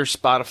Stitcher,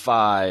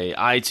 Spotify,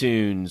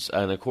 iTunes,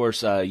 and of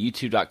course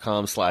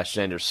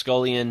youtube.com/Xander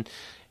Scullion.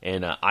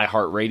 And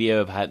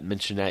iHeartRadio, if I hadn't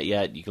mentioned that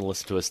yet, you can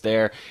listen to us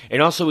there.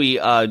 And also,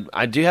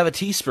 I do have a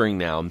Teespring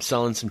now. I'm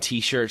selling some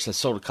T-shirts. I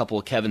sold a couple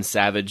of Kevin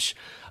Savage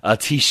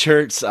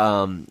T-shirts.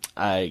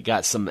 I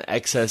got some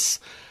excess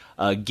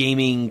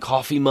gaming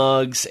coffee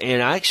mugs,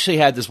 and I actually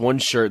had this one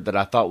shirt that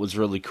I thought was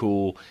really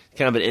cool.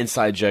 Kind of an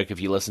inside joke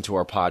if you listen to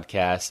our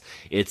podcast.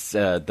 It's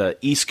the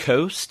East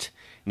Coast,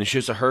 and it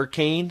shows a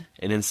hurricane,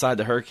 and inside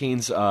the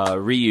hurricane's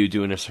Ryu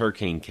doing his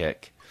hurricane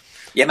kick.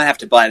 Yeah, I might have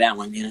to buy that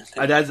one.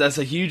 That's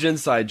a huge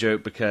inside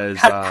joke because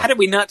how did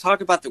we not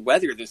talk about the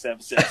weather this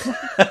episode?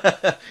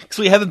 Because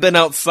we haven't been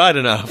outside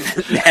enough.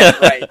 That's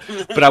right.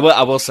 But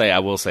I will say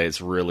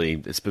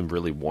it's been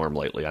really warm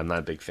lately. I'm not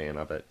a big fan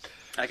of it.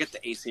 I got the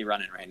AC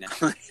running right now.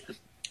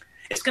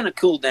 It's going to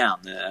cool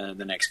down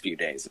the next few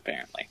days,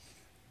 apparently.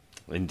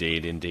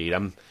 Indeed.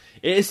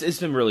 It's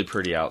been really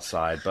pretty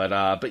outside,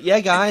 but yeah,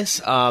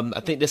 guys.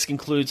 I think this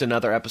concludes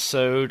another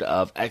episode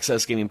of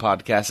XS Gaming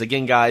Podcast.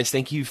 Again, guys,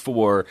 thank you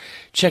for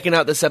checking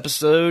out this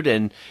episode.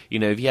 And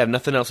if you have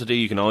nothing else to do,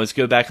 you can always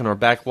go back on our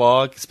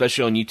backlog,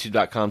 especially on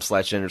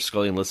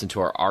YouTube.com/XanderScully, and listen to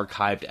our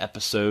archived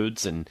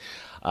episodes. And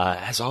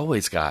as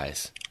always,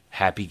 guys,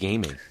 happy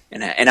gaming.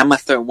 And I'm gonna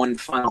throw one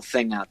final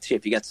thing out too.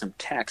 If you got some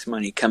tax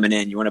money coming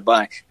in, you want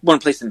to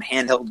play some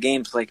handheld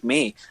games like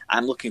me,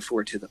 I'm looking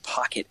forward to the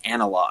Pocket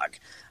Analog.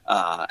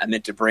 I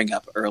meant to bring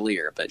up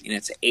earlier, but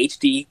it's an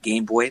HD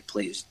Game Boy. It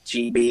plays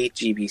GB,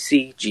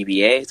 GBC,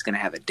 GBA. It's going to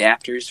have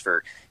adapters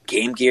for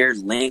Game Gear,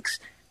 Lynx,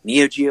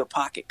 Neo Geo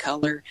Pocket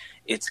Color.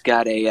 It's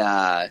got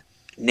a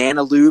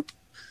Nano Loop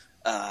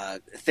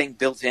thing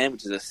built in,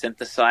 which is a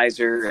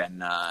synthesizer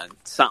and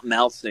something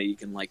else so you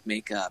can like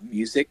make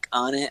music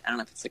on it. I don't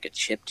know if it's like a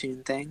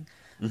chiptune thing,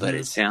 but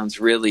it sounds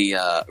really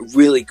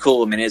really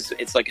cool. I mean,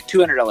 it's like a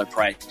 $200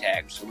 price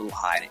tag, which is a little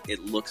high.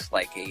 It looks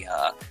like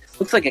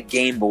a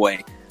Game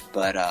Boy,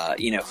 but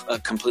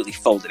completely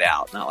folded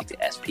out, not like the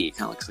SP. It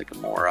kind of looks like a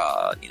more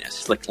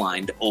slick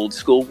lined old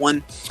school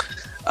one,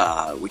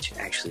 which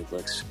actually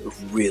looks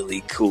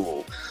really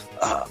cool.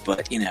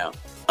 But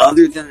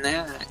other than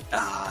that,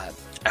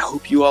 I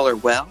hope you all are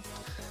well.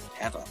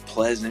 Have a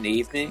pleasant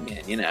evening,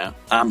 and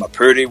I'm a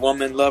pretty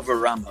woman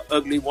lover. I'm an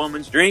ugly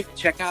woman's drink.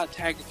 Check out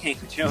Tiger King.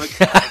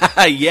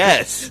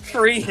 Yes,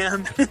 free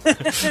him,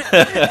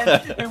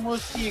 and we'll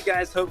see you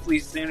guys hopefully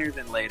sooner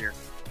than later.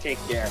 Take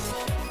care.